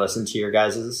me when I listened to your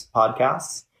guys'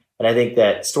 podcasts. And I think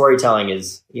that storytelling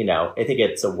is, I think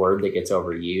it's a word that gets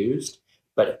overused,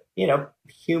 but,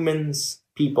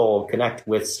 people connect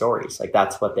with stories. Like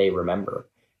that's what they remember.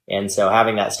 And so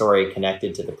having that story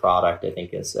connected to the product, I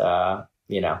think is,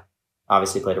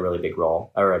 obviously played a really big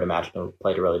role, or I'd imagine it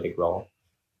played a really big role.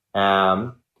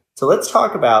 So let's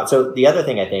talk about, the other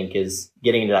thing I think is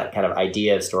getting into that kind of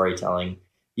idea of storytelling.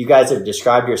 You guys have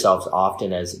described yourselves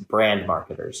often as brand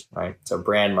marketers, right? So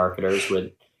brand marketers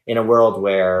would, in a world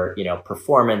where,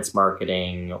 performance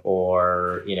marketing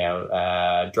or,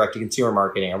 direct to consumer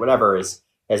marketing or whatever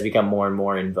has become more and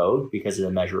more in vogue because of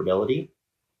the measurability.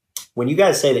 When you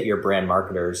guys say that you're brand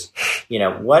marketers,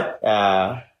 what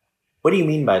do you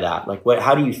mean by that? Like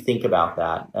how do you think about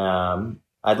that?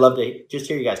 I'd love to just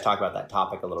hear you guys talk about that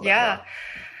topic a little bit more.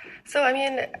 So,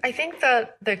 I think the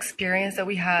experience that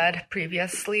we had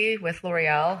previously with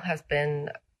L'Oreal has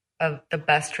been the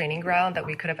best training ground that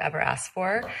we could have ever asked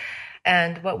for.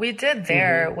 And what we did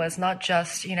there was not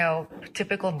just,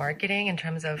 typical marketing in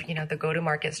terms of, the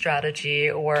go-to-market strategy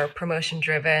or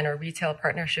promotion-driven or retail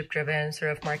partnership-driven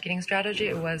sort of marketing strategy.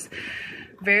 It was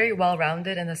very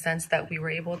well-rounded in the sense that we were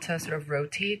able to sort of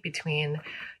rotate between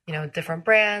different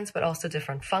brands, but also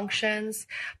different functions.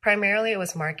 Primarily it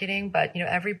was marketing, but,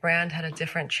 every brand had a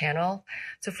different channel.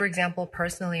 So for example,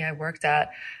 personally, I worked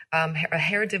at a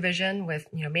hair division with,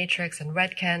 Matrix and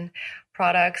Redken.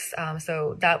 products.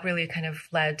 So that really kind of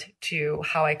led to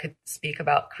how I could speak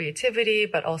about creativity,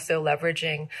 but also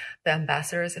leveraging the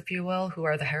ambassadors, if you will, who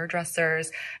are the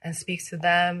hairdressers, and speak to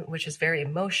them, which is very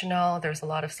emotional. There's a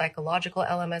lot of psychological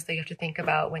elements that you have to think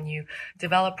about when you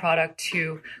develop product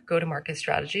to go to market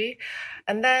strategy.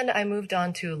 And then I moved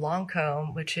on to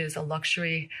Lancome, which is a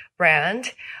luxury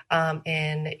brand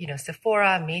in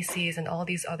Sephora, Macy's, and all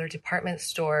these other department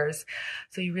stores.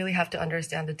 So you really have to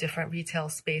understand the different retail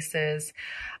spaces.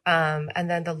 And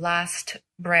then the last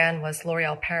brand was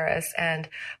L'Oréal Paris. And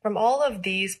from all of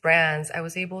these brands, I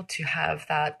was able to have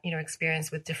that,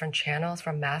 experience with different channels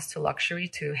from mass to luxury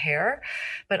to hair,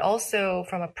 but also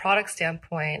from a product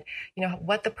standpoint,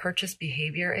 what the purchase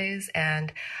behavior is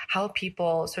and how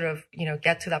people sort of,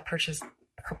 get to that purchase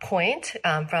point,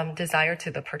 from desire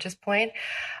to the purchase point,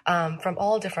 from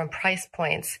all different price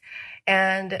points.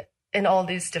 And in all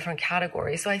these different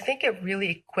categories. So I think it really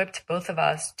equipped both of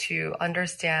us to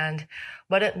understand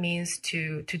what it means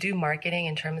to do marketing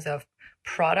in terms of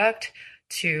product,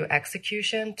 to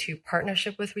execution, to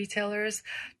partnership with retailers,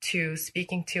 to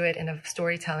speaking to it in a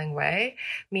storytelling way,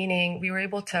 meaning we were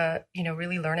able to,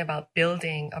 really learn about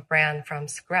building a brand from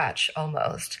scratch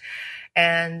almost.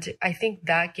 And I think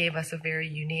that gave us a very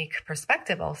unique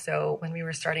perspective also when we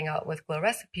were starting out with Glow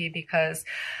Recipe, because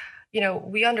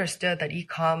we understood that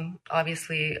e-com,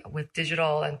 obviously with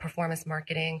digital and performance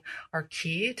marketing, are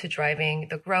key to driving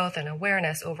the growth and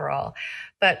awareness overall.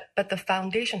 But the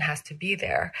foundation has to be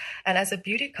there. And as a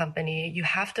beauty company, you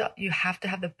have to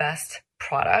have the best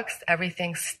products.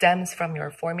 Everything stems from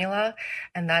your formula,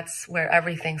 and that's where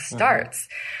everything starts.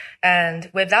 And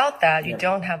without that, you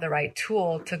don't have the right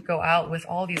tool to go out with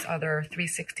all these other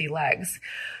 360 legs.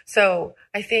 So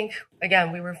I think,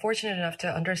 again, we were fortunate enough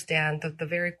to understand the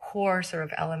very core sort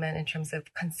of element in terms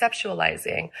of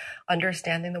conceptualizing,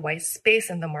 understanding the white space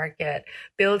in the market,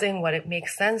 building what it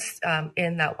makes sense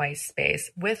in that white space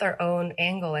with our own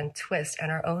angle and twist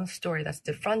and our own story that's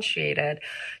differentiated,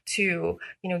 to,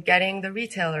 getting the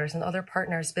retailers and other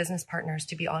partners, business partners,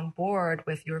 to be on board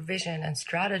with your vision and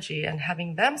strategy and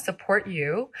having them support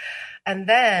you. And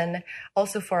then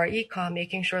also for our e-com,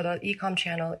 making sure that e-com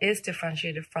channel is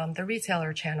differentiated from the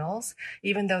retailer channels.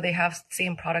 Even though they have the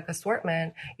same product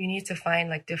assortment, you need to find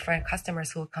like different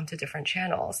customers who will come to different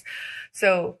channels.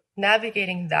 So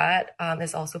navigating that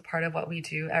is also part of what we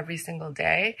do every single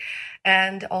day.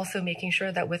 And also making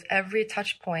sure that with every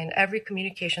touch point, every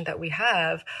communication that we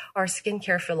have, our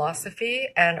skincare philosophy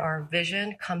and our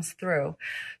vision comes through.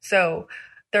 So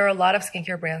there are a lot of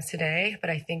skincare brands today, but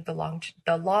I think the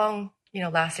long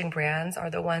lasting brands are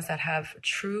the ones that have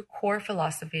true core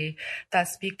philosophy that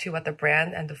speak to what the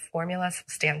brand and the formulas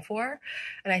stand for.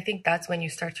 And I think that's when you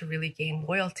start to really gain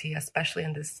loyalty, especially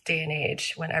in this day and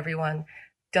age when everyone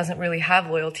doesn't really have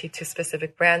loyalty to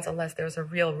specific brands unless there's a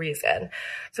real reason.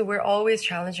 So we're always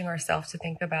challenging ourselves to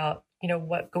think about,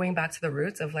 going back to the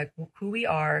roots of like who we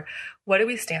are, what do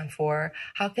we stand for?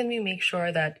 How can we make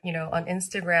sure that, on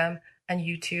Instagram and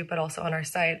YouTube, but also on our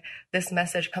site, this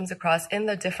message comes across in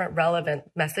the different relevant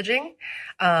messaging.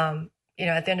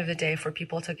 At the end of the day, for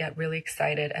people to get really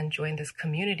excited and join this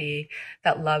community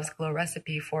that loves Glow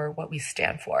Recipe for what we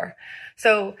stand for.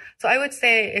 So I would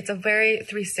say it's a very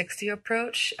 360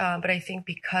 approach. But I think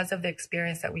because of the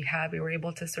experience that we had, we were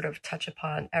able to sort of touch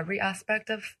upon every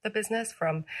aspect of the business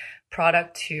from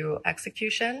product to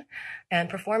execution. And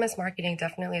performance marketing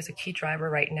definitely is a key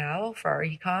driver right now for our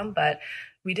e-com, but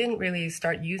we didn't really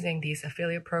start using these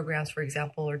affiliate programs, for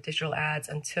example, or digital ads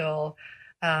until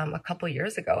a couple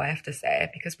years ago, I have to say,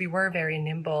 because we were very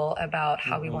nimble about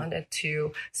how we wanted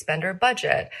to spend our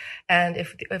budget. And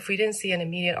if we didn't see an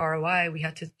immediate ROI, we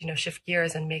had to, shift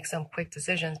gears and make some quick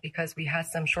decisions because we had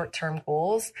some short-term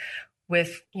goals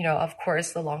with, of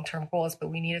course, the long-term goals, but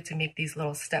we needed to make these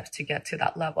little steps to get to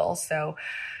that level. So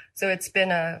it's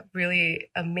been a really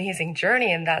amazing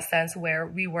journey in that sense where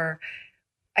we were,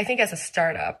 I think as a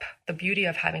startup, the beauty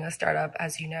of having a startup,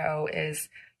 as you know, is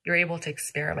you're able to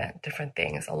experiment different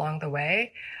things along the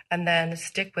way and then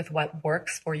stick with what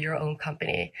works for your own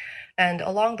company. And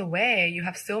along the way, you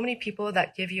have so many people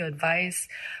that give you advice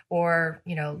or,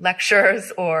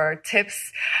 lectures or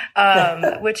tips,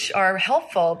 which are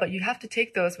helpful, but you have to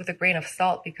take those with a grain of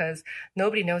salt because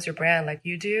nobody knows your brand like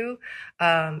you do.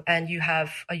 And you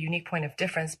have a unique point of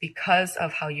difference because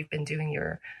of how you've been doing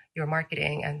your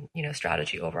marketing and,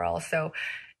 strategy overall. So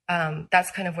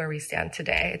that's kind of where we stand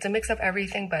today. It's a mix of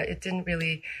everything, but it didn't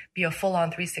really be a full-on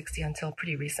 360 until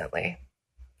pretty recently.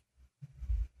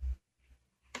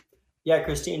 Yeah,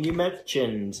 Christine, you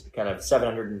mentioned kind of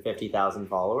 750,000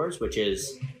 followers, which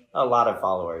is a lot of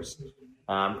followers.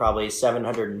 probably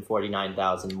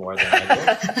 749,000 more than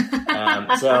I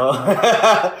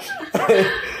do.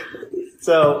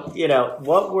 So, you know,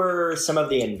 what were some of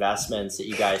the investments that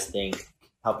you guys think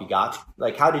helped you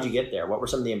like, how did you get there? What were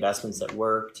some of the investments that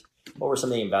worked? What were some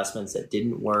of the investments that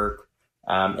didn't work?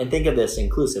 And think of this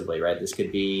inclusively, right? This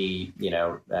could be, you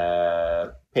know,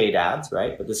 paid ads,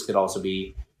 right? But this could also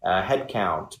be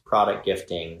headcount, product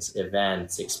giftings,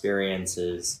 events,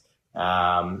 experiences.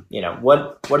 You know,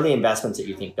 what are the investments that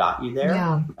you think got you there?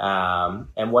 Yeah.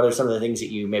 And what are some of the things that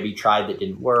you maybe tried that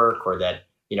didn't work, or that,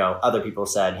 you know, other people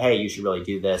said, hey, you should really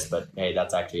do this, but hey,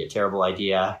 that's actually a terrible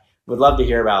idea. Would love to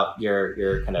hear about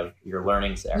your kind of your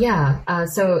learnings there. Yeah.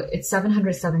 So it's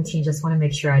 717. Just want to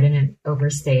make sure I didn't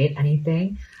overstate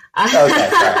anything. Okay, sorry.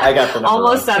 I got the number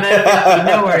almost wrong. 7.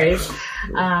 No worries.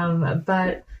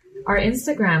 But our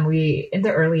Instagram, in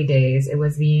the early days, it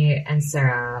was me and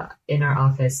Sarah in our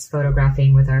office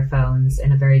photographing with our phones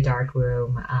in a very dark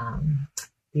room.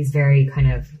 These very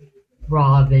kind of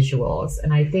raw visuals.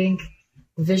 And I think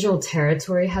the visual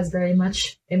territory has very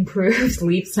much improved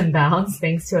leaps and bounds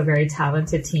thanks to a very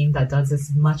talented team that does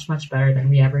this much, much better than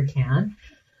we ever can.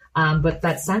 But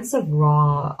that sense of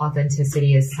raw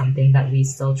authenticity is something that we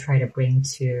still try to bring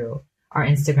to our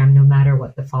Instagram, no matter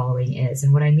what the following is.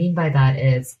 And what I mean by that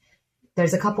is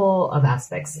there's a couple of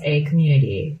aspects. A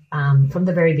community. From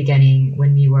the very beginning,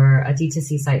 when we were a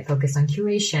D2C site focused on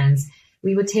curations,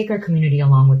 we would take our community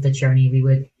along with the journey. We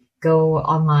would go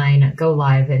online, go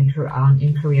live in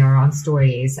Korea or on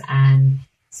stories and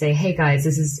say, hey guys,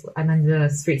 I'm in the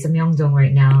streets of Myeongdong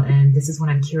right now, and this is what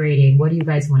I'm curating. What do you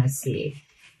guys want to see?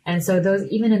 And so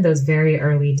even in those very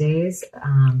early days,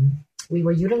 we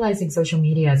were utilizing social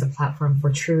media as a platform for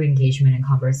true engagement and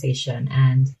conversation.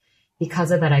 And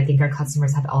because of that, I think our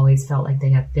customers have always felt like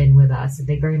they have been with us.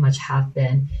 They very much have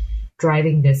been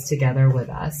driving this together with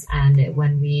us. And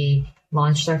when we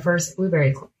launched our first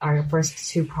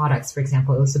 2 products, for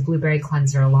example, it was the blueberry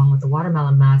cleanser along with the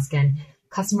watermelon mask, and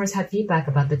customers had feedback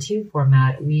about the tube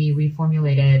format. We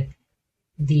reformulated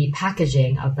the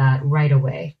packaging of that right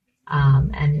away.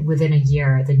 And within a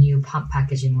year, the new pump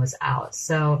packaging was out.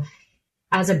 So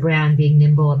as a brand, being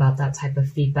nimble about that type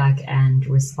of feedback and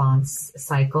response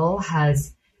cycle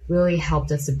has really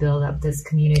helped us to build up this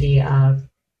community of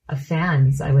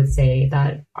fans, I would say,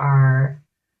 that are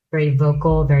very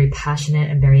vocal, very passionate,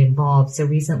 and very involved. So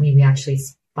recently we actually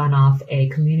spun off a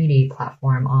community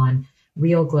platform on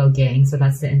Real Glow Gang. So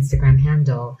that's the Instagram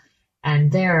handle.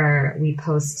 And there we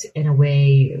post in a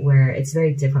way where it's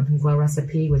very different from Glow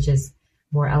Recipe, which is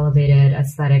more elevated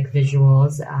aesthetic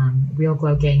visuals. Real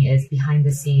Glow Gang is behind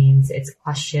the scenes. It's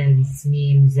questions, it's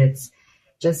memes, it's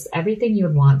just everything you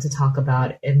would want to talk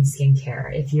about in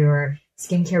skincare. If your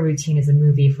skincare routine is a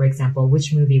movie, for example,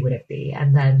 which movie would it be?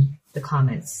 And then the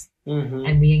comments. Mm-hmm.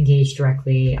 And we engage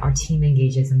directly. Our team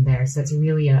engages in there. So it's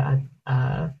really a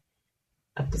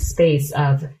space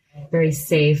of very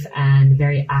safe and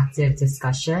very active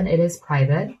discussion. It is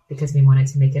private because we wanted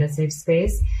to make it a safe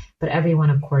space, but everyone,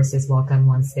 of course, is welcome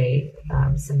once they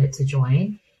submit to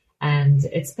join. And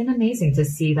it's been amazing to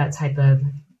see that type of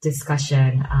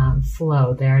discussion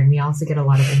flow there. And we also get a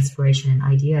lot of inspiration and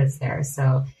ideas there.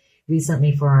 So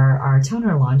recently for our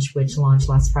toner launch, which launched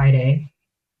last Friday,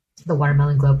 the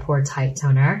Watermelon Glow Pore Tight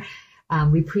Toner,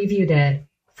 we previewed it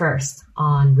first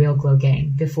on Real Glow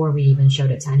Gang before we even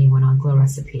showed it to anyone on Glow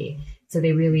Recipe. So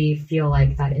they really feel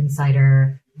like that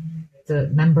insider, the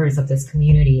members of this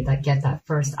community that get that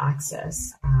first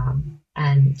access.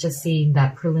 And just seeing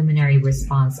that preliminary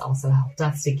response also helped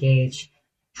us to gauge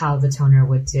how the toner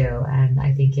would do. And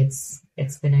I think it's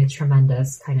been a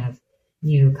tremendous kind of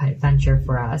new kind of venture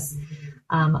for us.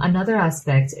 Another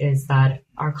aspect is that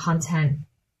our content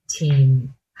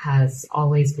team has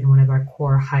always been one of our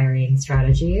core hiring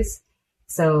strategies.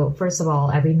 So first of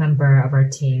all, every member of our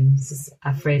team, this is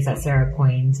a phrase that Sarah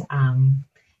coined,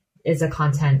 is a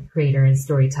content creator and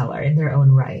storyteller in their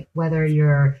own right. Whether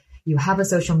you have a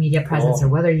social media presence or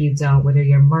whether you don't, whether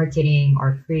you're marketing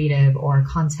or creative or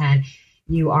content,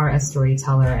 you are a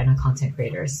storyteller and a content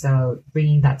creator. So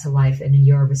bringing that to life in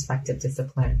your respective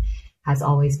discipline has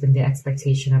always been the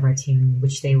expectation of our team,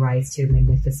 which they rise to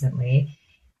magnificently.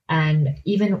 And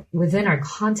even within our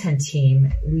content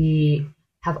team, we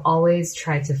have always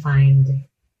tried to find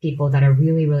people that are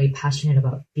really, really passionate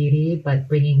about beauty, but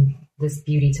bringing this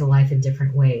beauty to life in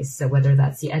different ways. So whether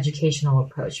that's the educational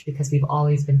approach, because we've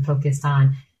always been focused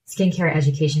on skincare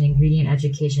education, ingredient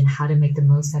education, how to make the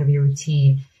most out of your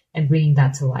routine and bringing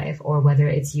that to life, or whether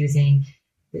it's using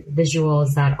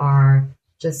visuals that are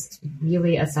just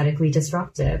really aesthetically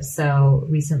disruptive. So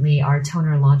recently our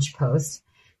toner launch post,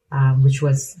 which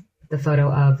was the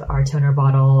photo of our toner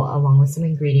bottle along with some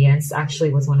ingredients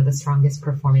actually was one of the strongest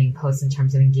performing posts in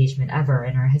terms of engagement ever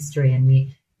in our history. And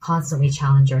we constantly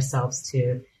challenge ourselves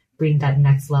to bring that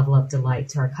next level of delight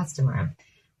to our customer.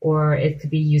 Or it could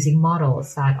be using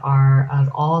models that are of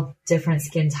all different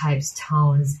skin types,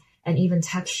 tones, and even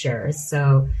textures.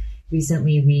 So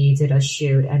recently we did a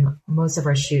shoot, and most of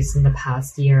our shoots in the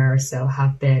past year or so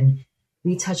have been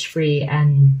retouch free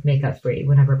and makeup free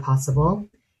whenever possible.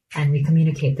 And we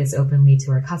communicate this openly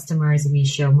to our customers. We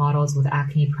show models with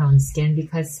acne prone skin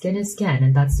because skin is skin,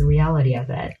 and that's the reality of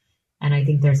it. And I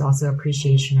think there's also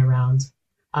appreciation around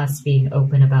us being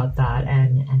open about that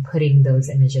and putting those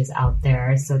images out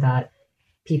there so that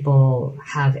people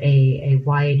have a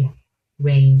wide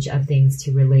range of things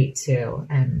to relate to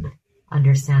and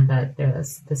understand that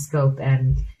the scope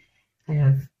and kind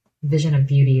of vision of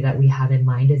beauty that we have in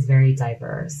mind is very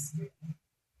diverse.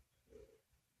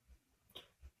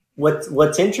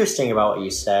 What's interesting about what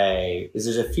you say is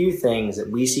there's a few things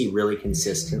that we see really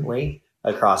consistently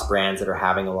across brands that are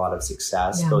having a lot of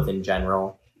success, both in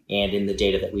general and in the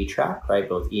data that we track, right?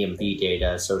 Both EMV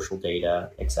data, social data,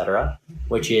 et cetera,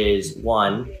 which is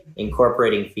one,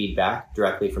 incorporating feedback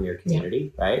directly from your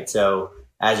community, right? So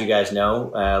as you guys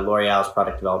know, L'Oreal's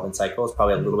product development cycle is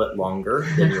probably a little bit longer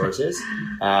than yours is,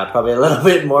 probably a little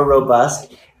bit more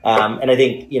robust. And I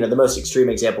think, the most extreme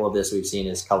example of this we've seen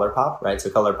is ColourPop, right? So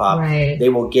ColourPop, they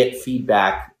will get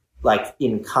feedback like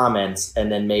in comments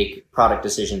and then make product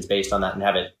decisions based on that and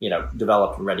have it,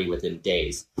 developed and ready within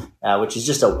days, which is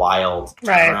just a wild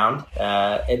turnaround.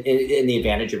 And the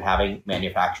advantage of having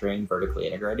manufacturing vertically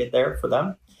integrated there for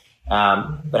them.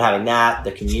 But having that,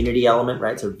 the community element,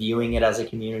 right? So viewing it as a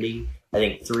community. I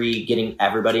think 3, getting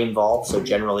everybody involved. So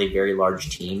generally very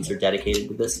large teams are dedicated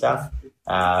to this stuff.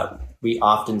 We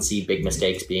often see big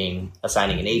mistakes being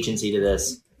assigning an agency to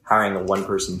this, hiring a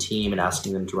 1-person team and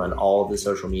asking them to run all of the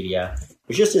social media,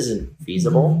 which just isn't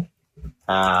feasible.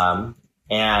 And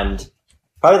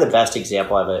probably the best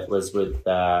example of it was with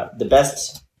the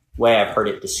best way I've heard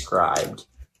it described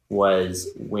was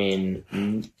when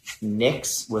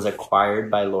NYX was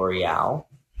acquired by L'Oreal.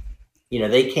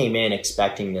 They came in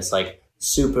expecting this like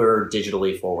super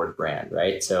digitally forward brand,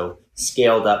 right? So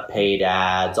scaled up paid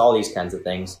ads, all these kinds of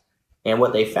things. And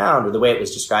what they found, or the way it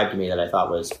was described to me that I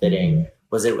thought was fitting,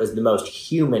 was it was the most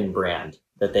human brand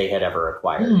that they had ever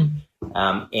acquired.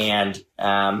 And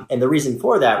the reason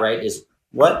for that, right, is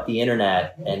what the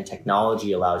internet and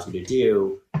technology allows you to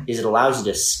do is it allows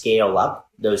you to scale up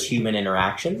those human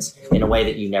interactions in a way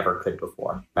that you never could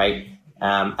before, right?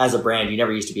 As a brand, you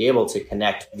never used to be able to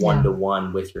connect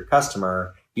one-to-one with your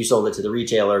customer. You sold it to the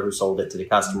retailer who sold it to the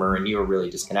customer, and you were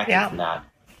really disconnected from that.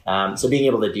 So being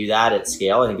able to do that at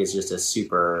scale, I think is just a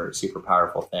super, super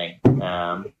powerful thing.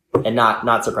 And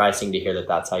not surprising to hear that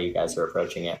that's how you guys are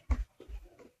approaching it.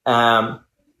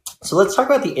 So let's talk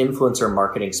about the influencer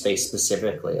marketing space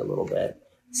specifically a little bit.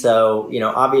 So,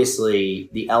 obviously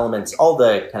the elements, all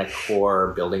the kind of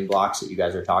core building blocks that you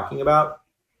guys are talking about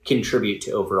contribute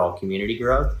to overall community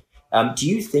growth. Do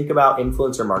you think about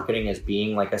influencer marketing as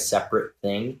being like a separate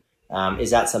thing?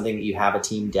 Is that something that you have a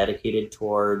team dedicated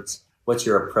towards? What's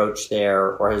your approach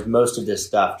there? Or has most of this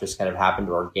stuff just kind of happened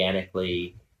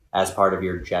organically as part of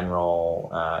your general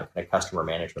kind of customer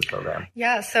management program?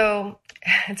 Yeah, so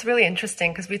it's really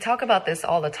interesting because we talk about this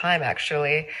all the time,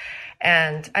 actually.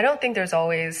 And I don't think there's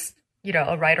always,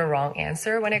 a right or wrong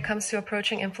answer when it comes to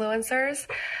approaching influencers.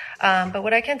 But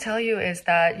what I can tell you is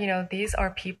that, these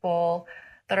are people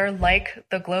that are like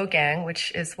the Glow Gang,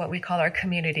 which is what we call our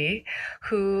community,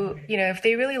 who, if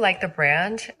they really like the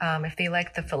brand, if they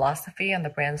like the philosophy and the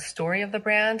brand story of the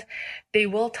brand, they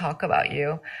will talk about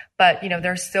you. But,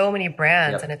 there's so many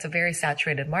brands and it's a very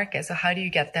saturated market. So how do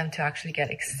you get them to actually get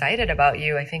excited about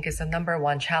you, I think is the number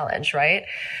one challenge, right?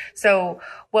 So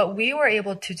what we were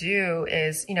able to do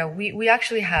is, we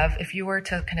actually have, if you were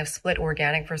to kind of split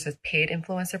organic versus paid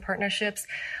influencer partnerships,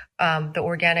 the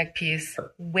organic piece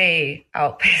way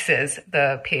outpaces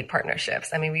the paid partnerships.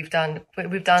 I mean, we've done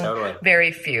totally.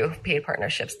 Very few paid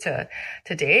partnerships to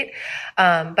date.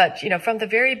 But, from the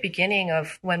very beginning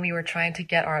of when we were trying to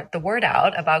get the word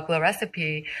out about Glow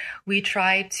Recipe, we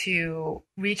tried to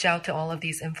reach out to all of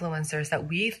these influencers that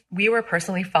we were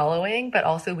personally following, but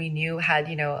also we knew had,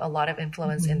 a lot of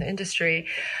influence in the industry.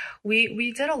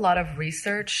 We did a lot of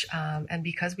research, and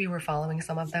because we were following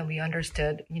some of them, we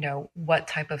understood, what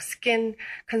type of skin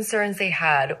concerns they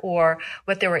had or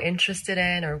what they were interested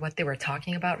in or what they were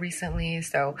talking about recently.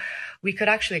 So we could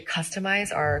actually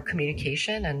customize our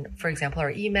communication and, for example,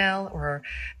 our email or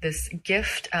this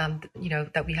gift,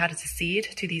 that we had to seed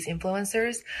to these these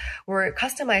influencers were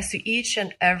customized to each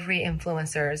and every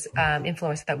influencer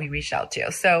that we reached out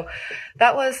to. So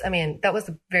that was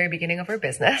the very beginning of our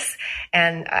business.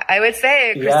 And I would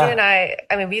say, Christine and I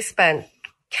we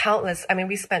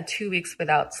spent 2 weeks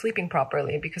without sleeping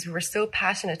properly because we were so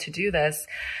passionate to do this.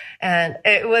 And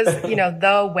it was,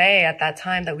 the way at that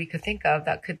time that we could think of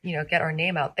that could, get our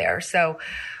name out there. So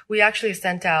we actually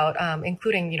sent out,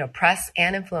 including, press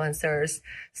and influencers,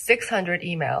 600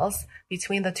 emails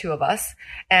between the two of us.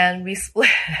 And we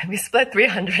split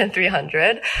 300 and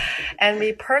 300. And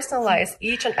we personalized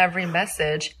each and every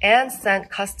message and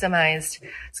sent customized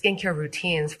skincare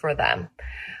routines for them.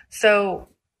 So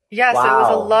yes, It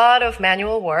was a lot of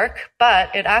manual work,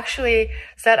 but it actually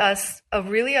set us a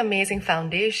really amazing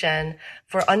foundation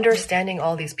for understanding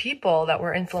all these people that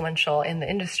were influential in the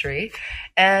industry.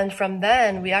 And from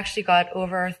then, we actually got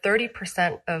over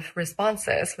 30% of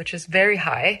responses, which is very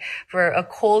high for a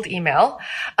cold email.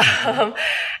 And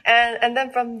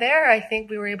then from there, I think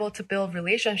we were able to build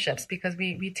relationships because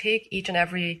we take each and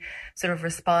every sort of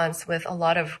response with a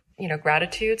lot of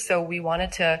gratitude. So we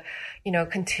wanted to,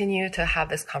 continue to have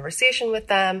this conversation with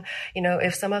them.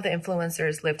 If some of the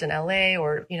influencers lived in LA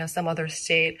or, some other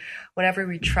state, whenever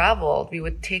we traveled, we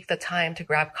would take the time to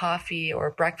grab coffee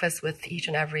or breakfast with each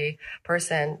and every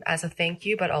person as a thank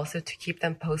you, but also to keep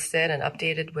them posted and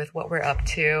updated with what we're up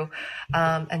to,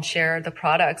 and share the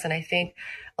products. And I think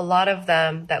a lot of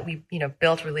them that we,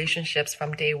 built relationships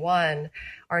from day one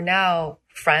are now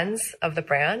friends of the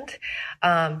brand.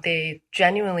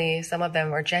 Some of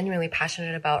them are genuinely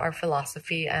passionate about our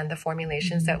philosophy and the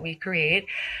formulations that we create.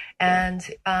 And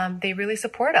they really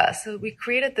support us. So we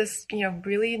created this,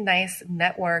 really nice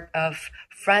network of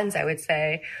friends, I would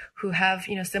say, who have,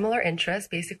 similar interests,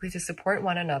 basically to support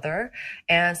one another,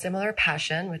 and similar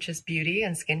passion, which is beauty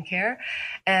and skincare.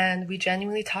 And we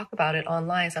genuinely talk about it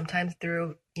online, sometimes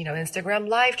through, Instagram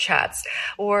live chats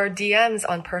or DMs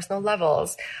on personal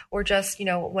levels, or just,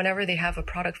 whenever they have a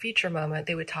product feature moment,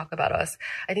 they would talk about us.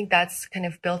 I think that's kind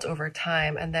of built over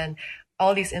time. And then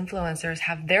all these influencers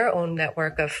have their own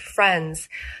network of friends.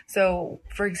 So,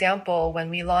 for example,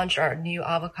 when we launched our new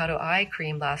avocado eye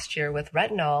cream last year with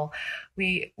retinol,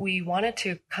 we wanted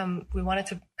to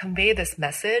convey this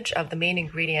message of the main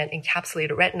ingredient,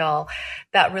 encapsulated retinol,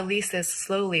 that releases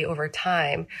slowly over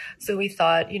time. So we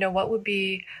thought, what would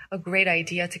be a great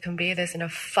idea to convey this in a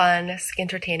fun,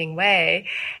 skin-entertaining way?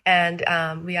 And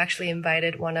we actually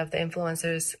invited one of the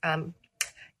influencers,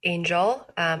 Angel,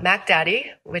 Mac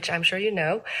Daddy, which I'm sure you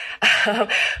know,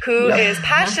 who is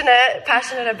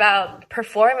passionate about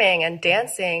performing and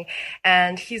dancing,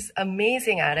 and he's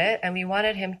amazing at it. And we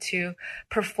wanted him to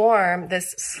perform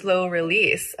this slow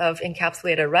release of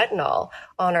encapsulated retinol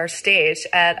on our stage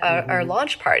at our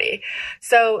launch party.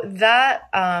 So that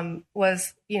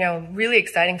was, really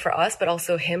exciting for us, but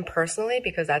also him personally,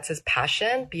 because that's his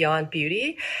passion beyond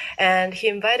beauty. And he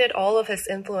invited all of his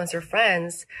influencer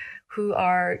friends who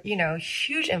are,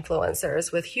 huge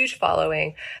influencers with huge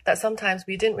following that sometimes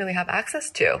we didn't really have access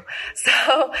to.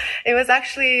 So it was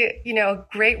actually, a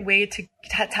great way to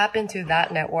tap into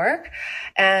that network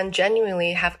and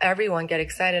genuinely have everyone get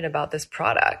excited about this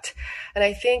product. And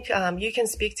I think you can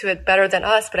speak to it better than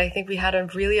us, but I think we had a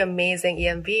really amazing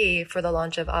EMV for the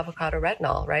launch of avocado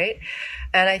retinol, right?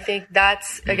 And I think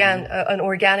that's, again, an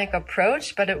organic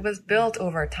approach, but it was built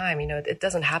over time. It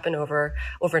doesn't happen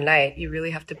overnight. You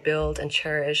really have to build and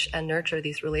cherish and nurture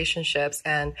these relationships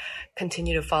and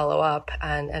continue to follow up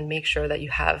and make sure that you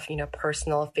have,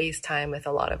 personal face time with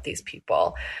a lot of these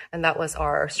people. And that was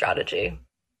our strategy.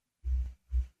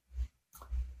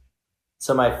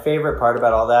 So my favorite part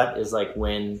about all that is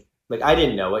when I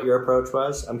didn't know what your approach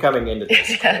was. I'm coming into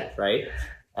this, right?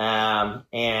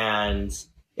 And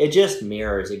it just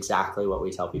mirrors exactly what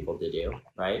we tell people to do,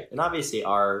 right? And obviously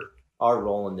our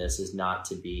role in this is not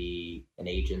to be an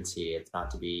agency. It's not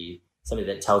to be somebody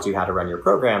that tells you how to run your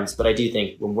programs. But I do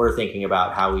think when we're thinking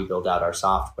about how we build out our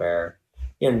software,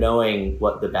 knowing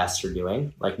what the best are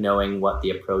doing, knowing what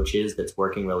the approach is that's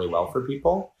working really well for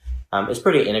people, is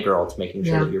pretty integral to making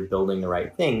sure that you're building the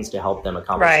right things to help them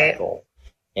accomplish that goal.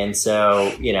 And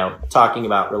so, talking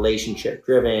about relationship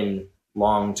driven,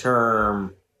 long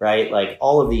term, right?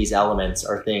 All of these elements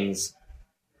are things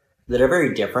that are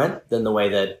very different than the way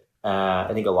that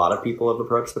I think a lot of people have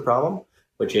approached the problem,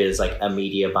 which is a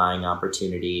media buying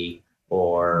opportunity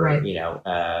or,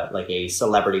 a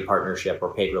celebrity partnership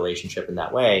or paid relationship in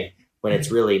that way, when it's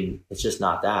just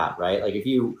not that, right? If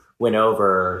you went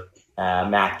over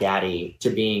Mac Daddy to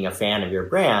being a fan of your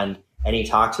brand and he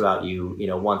talks about you,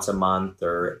 once a month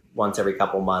or once every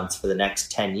couple months for the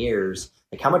next 10 years,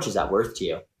 Like, how much is that worth to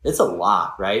you? It's a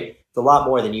lot, right? It's a lot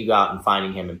more than you go out and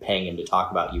finding him and paying him to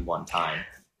talk about you one time.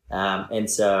 And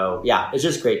so, yeah, it's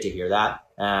just great to hear that.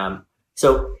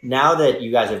 So now that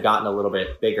you guys have gotten a little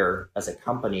bit bigger as a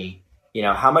company,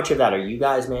 how much of that are you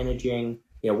guys managing?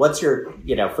 What's your,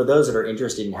 for those that are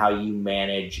interested in how you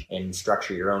manage and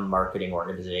structure your own marketing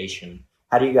organization,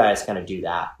 how do you guys kind of do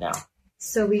that now?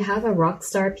 So we have a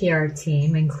rockstar PR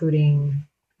team, including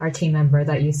our team member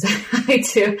that you said hi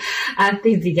to at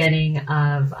the beginning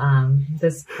of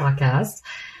this podcast.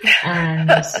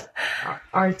 And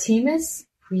our team is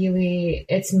really,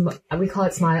 we call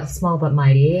it small but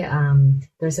mighty.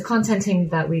 There's a content team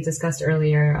that we discussed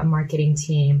earlier, a marketing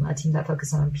team, a team that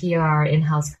focuses on PR,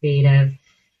 in-house creative,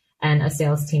 and a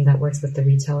sales team that works with the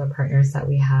retailer partners that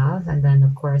we have. And then,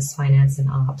 of course, finance and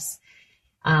ops.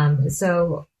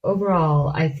 So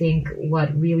overall, I think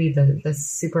what really the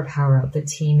superpower of the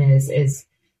team is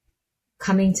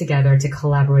coming together to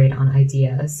collaborate on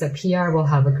ideas. So PR will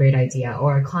have a great idea,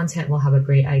 or content will have a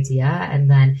great idea. And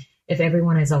then if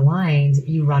everyone is aligned,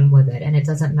 you run with it. And it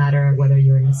doesn't matter whether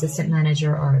you're an assistant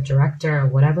manager or a director or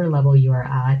whatever level you are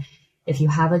at. If you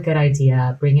have a good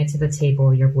idea, bring it to the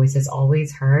table. Your voice is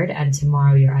always heard, and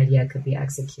tomorrow your idea could be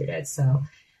executed. So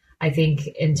I think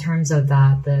in terms of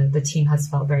that, the team has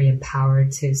felt very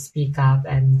empowered to speak up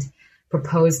and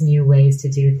propose new ways to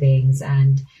do things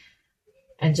and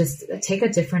just take a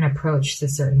different approach to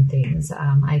certain things.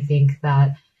 I think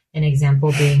that an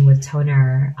example being with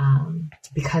Toner,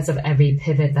 because of every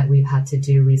pivot that we've had to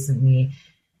do recently,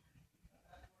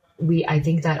 I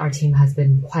think that our team has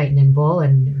been quite nimble,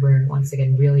 and we're once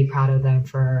again really proud of them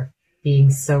for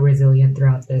being so resilient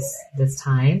throughout this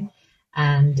time.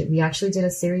 And we actually did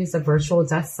a series of virtual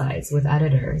desk sides with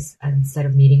editors instead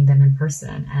of meeting them in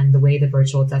person. And the way the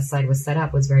virtual desk side was set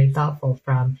up was very thoughtful,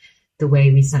 from the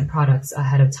way we sent products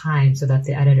ahead of time so that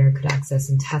the editor could access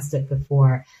and test it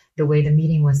before, the way the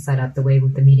meeting was set up, the way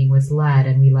the meeting was led,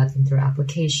 and we led them through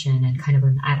application and kind of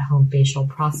an at-home facial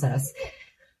process.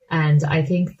 And I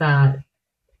think that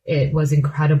it was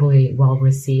incredibly well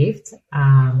received,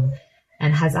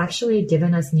 and has actually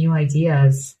given us new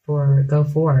ideas for go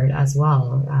forward as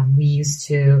well. We used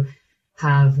to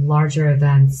have larger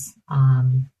events,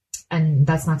 and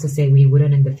that's not to say we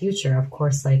wouldn't in the future. Of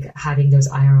course, like having those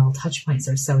IRL touch points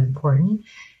are so important,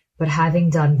 but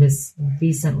having done this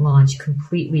recent launch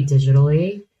completely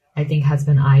digitally, I think has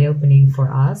been eye-opening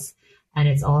for us. And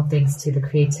it's all thanks to the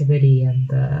creativity and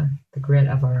the grit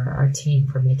of our team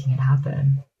for making it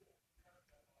happen.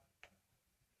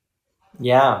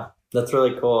 Yeah, that's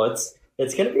really cool.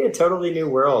 It's going to be a totally new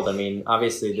world. I mean,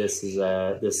 obviously this is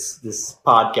this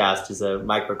podcast is a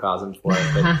microcosm for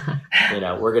it,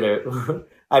 but we're going to,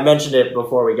 I mentioned it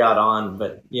before we got on,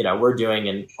 but we're doing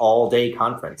an all day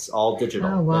conference, all digital.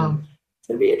 Oh, wow. And it's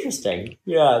going to be interesting.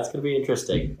 Yeah, it's going to be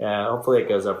interesting. Hopefully it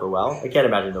goes over well. I can't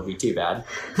imagine it'll be too bad,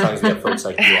 as long as we have folks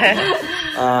like you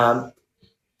on.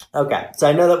 Okay. So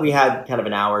I know that we had kind of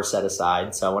an hour set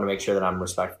aside, so I want to make sure that I'm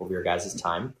respectful of your guys'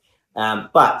 time.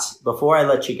 But before I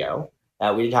let you go,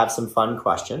 we did have some fun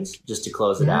questions just to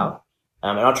close it out.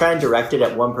 And I'll try and direct it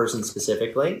at one person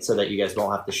specifically so that you guys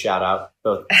won't have to shout out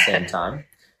both at the same time.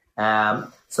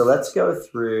 So let's go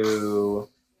through.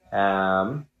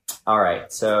 All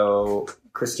right. So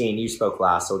Christine, you spoke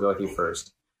last, so we'll go with you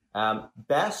first.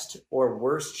 Best or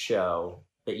worst show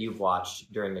that you've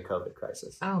watched during the COVID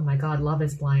crisis? Oh my God, Love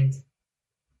is Blind.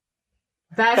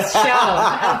 Best show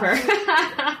ever.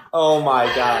 Oh my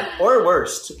God. Or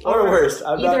worst. Or worst.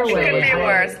 I'm either not sure. way. Could be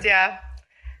worst, yeah.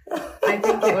 I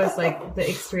think it was like the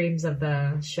extremes of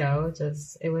the show.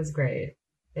 It was great.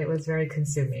 It was very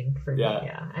consuming for me.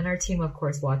 Yeah. And our team, of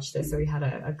course, watched it. So we had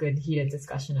a good heated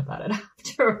discussion about it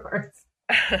afterwards.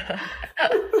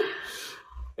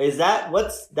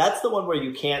 That's the one where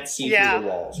you can't see through the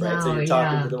walls, right? So you're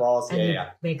talking to the walls. And yeah.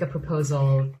 Make a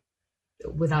proposal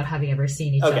without having ever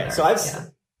seen each other. Okay, so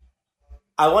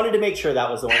I wanted to make sure that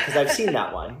was the one because I've seen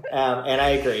that one, and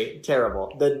I agree.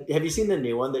 Terrible. Have you seen the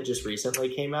new one that just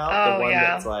recently came out? Oh, the one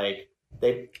that's like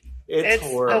it's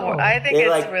horrible. I think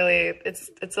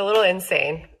it's a little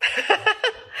insane.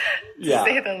 To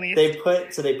say the least.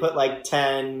 They put like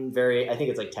 10 I think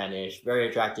it's like 10-ish, very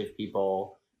attractive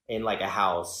people in like a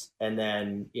house, and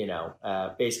then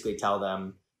basically tell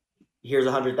them, here's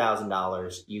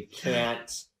 $100,000. You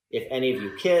can't. If any of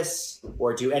you kiss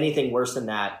or do anything worse than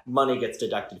that, money gets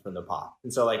deducted from the pot.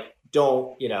 And so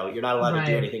you're not allowed to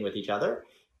do anything with each other.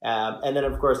 And then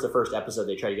of course the first episode,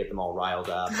 they try to get them all riled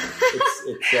up.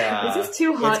 It's is this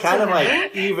too hot? It's kind of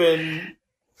like even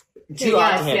too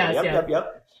hot to handle.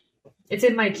 Yep. It's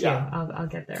in my queue. Yeah. I'll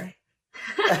get there.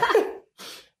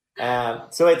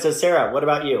 So Sarah, what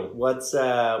about you? What's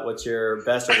your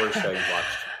best or worst show you've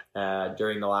watched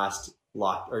during the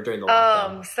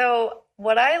lockdown? So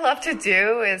what I love to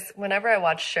do is whenever I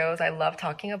watch shows, I love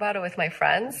talking about it with my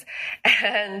friends.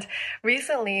 And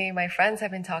recently my friends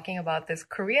have been talking about this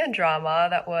Korean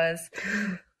drama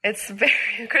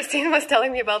Christine was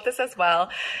telling me about this as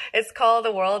well. It's called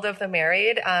The World of the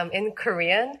Married, in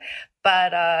Korean,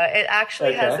 but it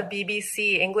actually has a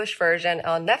BBC English version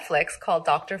on Netflix called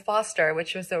Dr. Foster,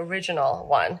 which was the original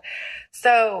one.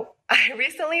 So I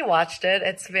recently watched it.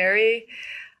 It's very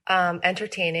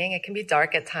entertaining. It can be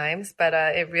dark at times, but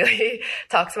it really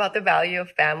talks about the value of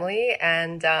family.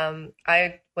 And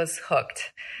I was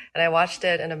hooked, and I watched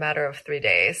it in a matter of 3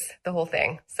 days, the whole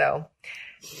thing. So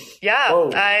yeah,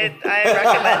 I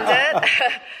recommend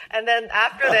it. And then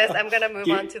after this, I'm going to move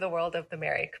on to The World of the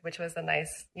Married, which was a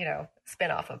nice,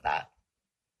 spin-off of that.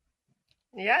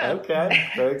 Yeah. Okay.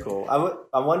 Very cool.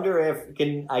 I wonder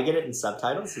can I get it in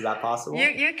subtitles? Is that possible?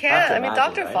 You can. I mean,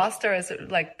 Dr. Foster is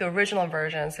like the original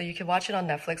version, so you can watch it on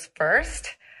Netflix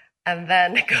first and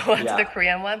then go on to the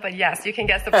Korean one. But yes, you can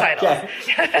get subtitles.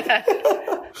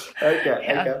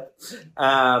 Okay.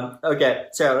 Okay.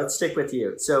 So let's stick with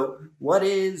you. So what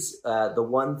is the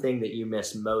one thing that you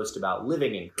miss most about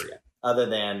living in Korea, other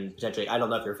than potentially, I don't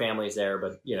know if your family's there,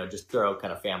 but just throw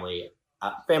kind of family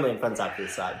and friends out to the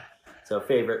side. So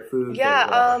favorite food?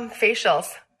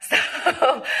 Facials. So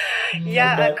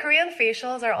Korean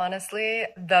facials are honestly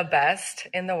the best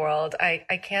in the world.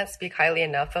 I can't speak highly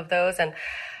enough of those.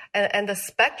 And the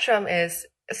spectrum is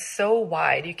so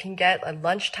wide. You can get a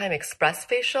lunchtime express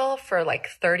facial for like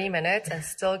 30 minutes and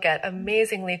still get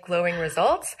amazingly glowing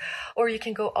results. Or you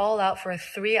can go all out for a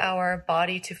 3-hour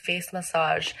body to face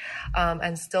massage,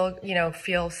 and still,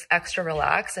 feel extra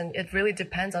relaxed. And it really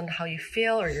depends on how you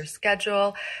feel or your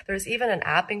schedule. There's even an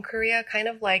app in Korea, kind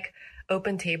of like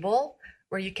Open Table,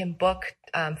 where you can book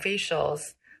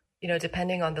facials,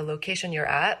 depending on the location you're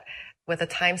at with the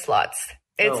time slots.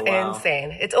 It's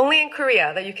insane. It's only in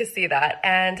Korea that you can see that.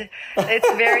 And it's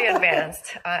very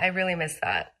advanced. I really miss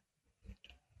that.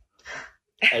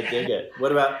 I dig it.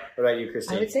 What about you,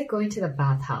 Christine? I would say going to the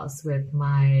bathhouse with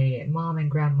my mom and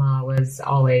grandma was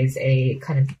always a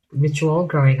kind of ritual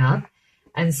growing up.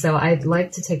 And so I'd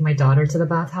like to take my daughter to the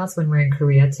bathhouse when we're in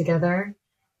Korea together.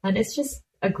 And it's just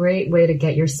a great way to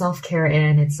get your self-care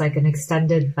in. It's like an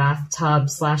extended bathtub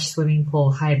 / swimming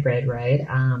pool hybrid, right?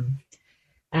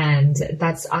 And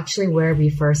that's actually where we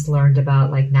first learned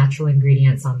about like natural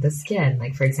ingredients on the skin.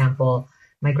 Like, for example,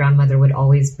 my grandmother would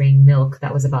always bring milk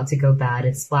that was about to go bad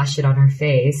and splash it on her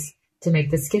face to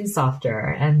make the skin softer.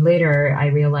 And later I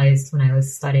realized when I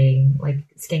was studying like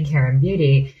skincare and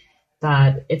beauty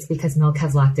that it's because milk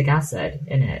has lactic acid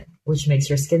in it, which makes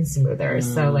your skin smoother.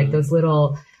 So like those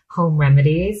little home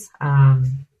remedies are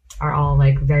all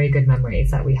like very good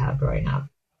memories that we have growing up.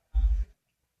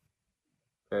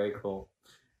 Very cool.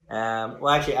 Well,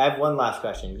 actually, I have one last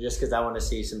question, just because I want to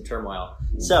see some turmoil.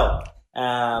 So,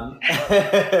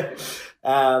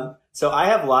 so I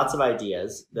have lots of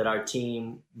ideas that our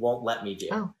team won't let me do.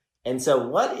 Oh. And so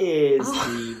what is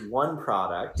the one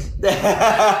product,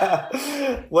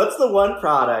 what's the one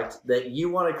product that you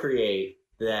want to create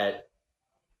that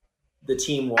the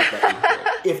team won't let you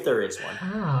create, if there is one?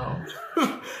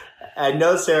 Oh. I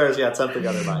know Sarah's got something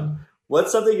on her mind.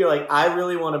 What's something you're like, I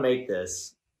really want to make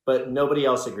this, but nobody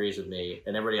else agrees with me,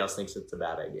 and everybody else thinks it's a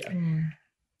bad idea.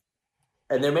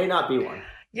 And there may not be one.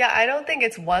 Yeah, I don't think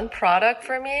it's one product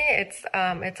for me. It's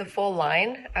a full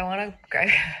line. I want to.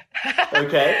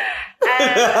 Okay.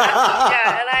 And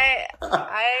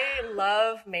I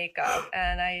love makeup,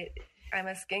 and I'm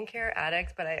a skincare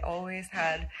addict, but I always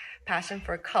had passion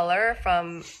for color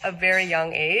from a very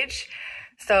young age.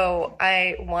 So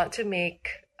I want to make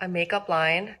a makeup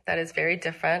line that is very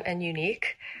different and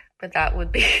unique. But that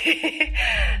would be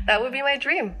my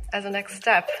dream as a next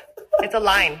step. It's a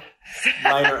line.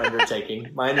 Minor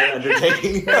undertaking.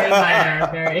 Very minor.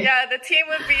 Very. Yeah, the team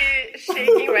would be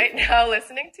shaking right now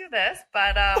listening to this,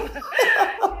 but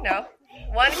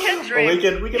one can dream.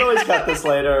 Well, we can always cut this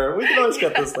later.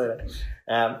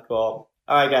 Cool.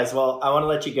 All right, guys. Well, I want to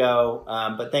let you go,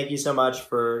 but thank you so much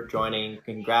for joining.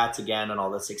 Congrats again on all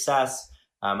the success.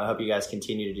 I hope you guys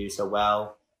continue to do so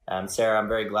well. Sarah, I'm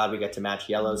very glad we got to match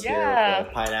yellows here with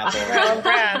the pineapple.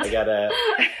 I got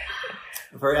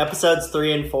for episodes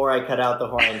 3 and 4, I cut out the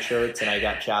Hawaiian shirts and I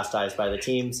got chastised by the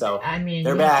team. So I mean,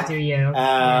 they're back. Do you?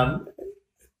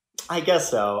 I guess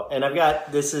so. And I've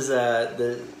got, this is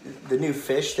the new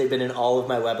fish. They've been in all of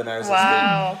my webinars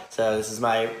Wow. this week. So this is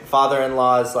my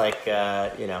father-in-law's, like,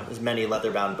 there's many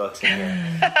leather-bound books in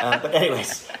here. But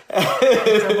anyways.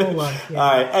 Double look, yeah.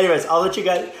 All right. Anyways, I'll let you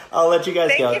guys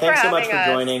Thank go. you Thanks for so much for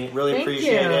having us. joining. Really Thank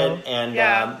appreciate you. it. And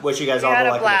Yeah. wish you guys We all had the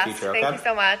a luck blast. in the future. Okay. Thank you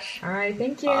so much. All right,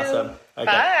 thank you. Awesome. Okay.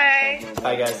 Bye.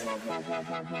 Bye, guys.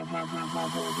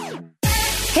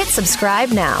 Hit subscribe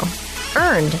now.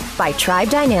 Earned by Tribe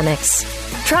Dynamics.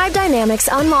 Tribe Dynamics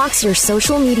unlocks your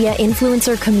social media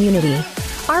influencer community.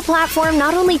 Our platform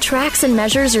not only tracks and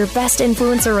measures your best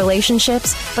influencer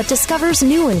relationships, but discovers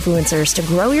new influencers to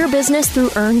grow your business through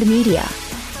earned media.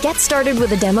 Get started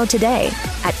with a demo today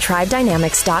at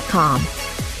tribedynamics.com.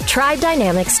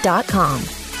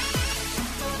 tribedynamics.com.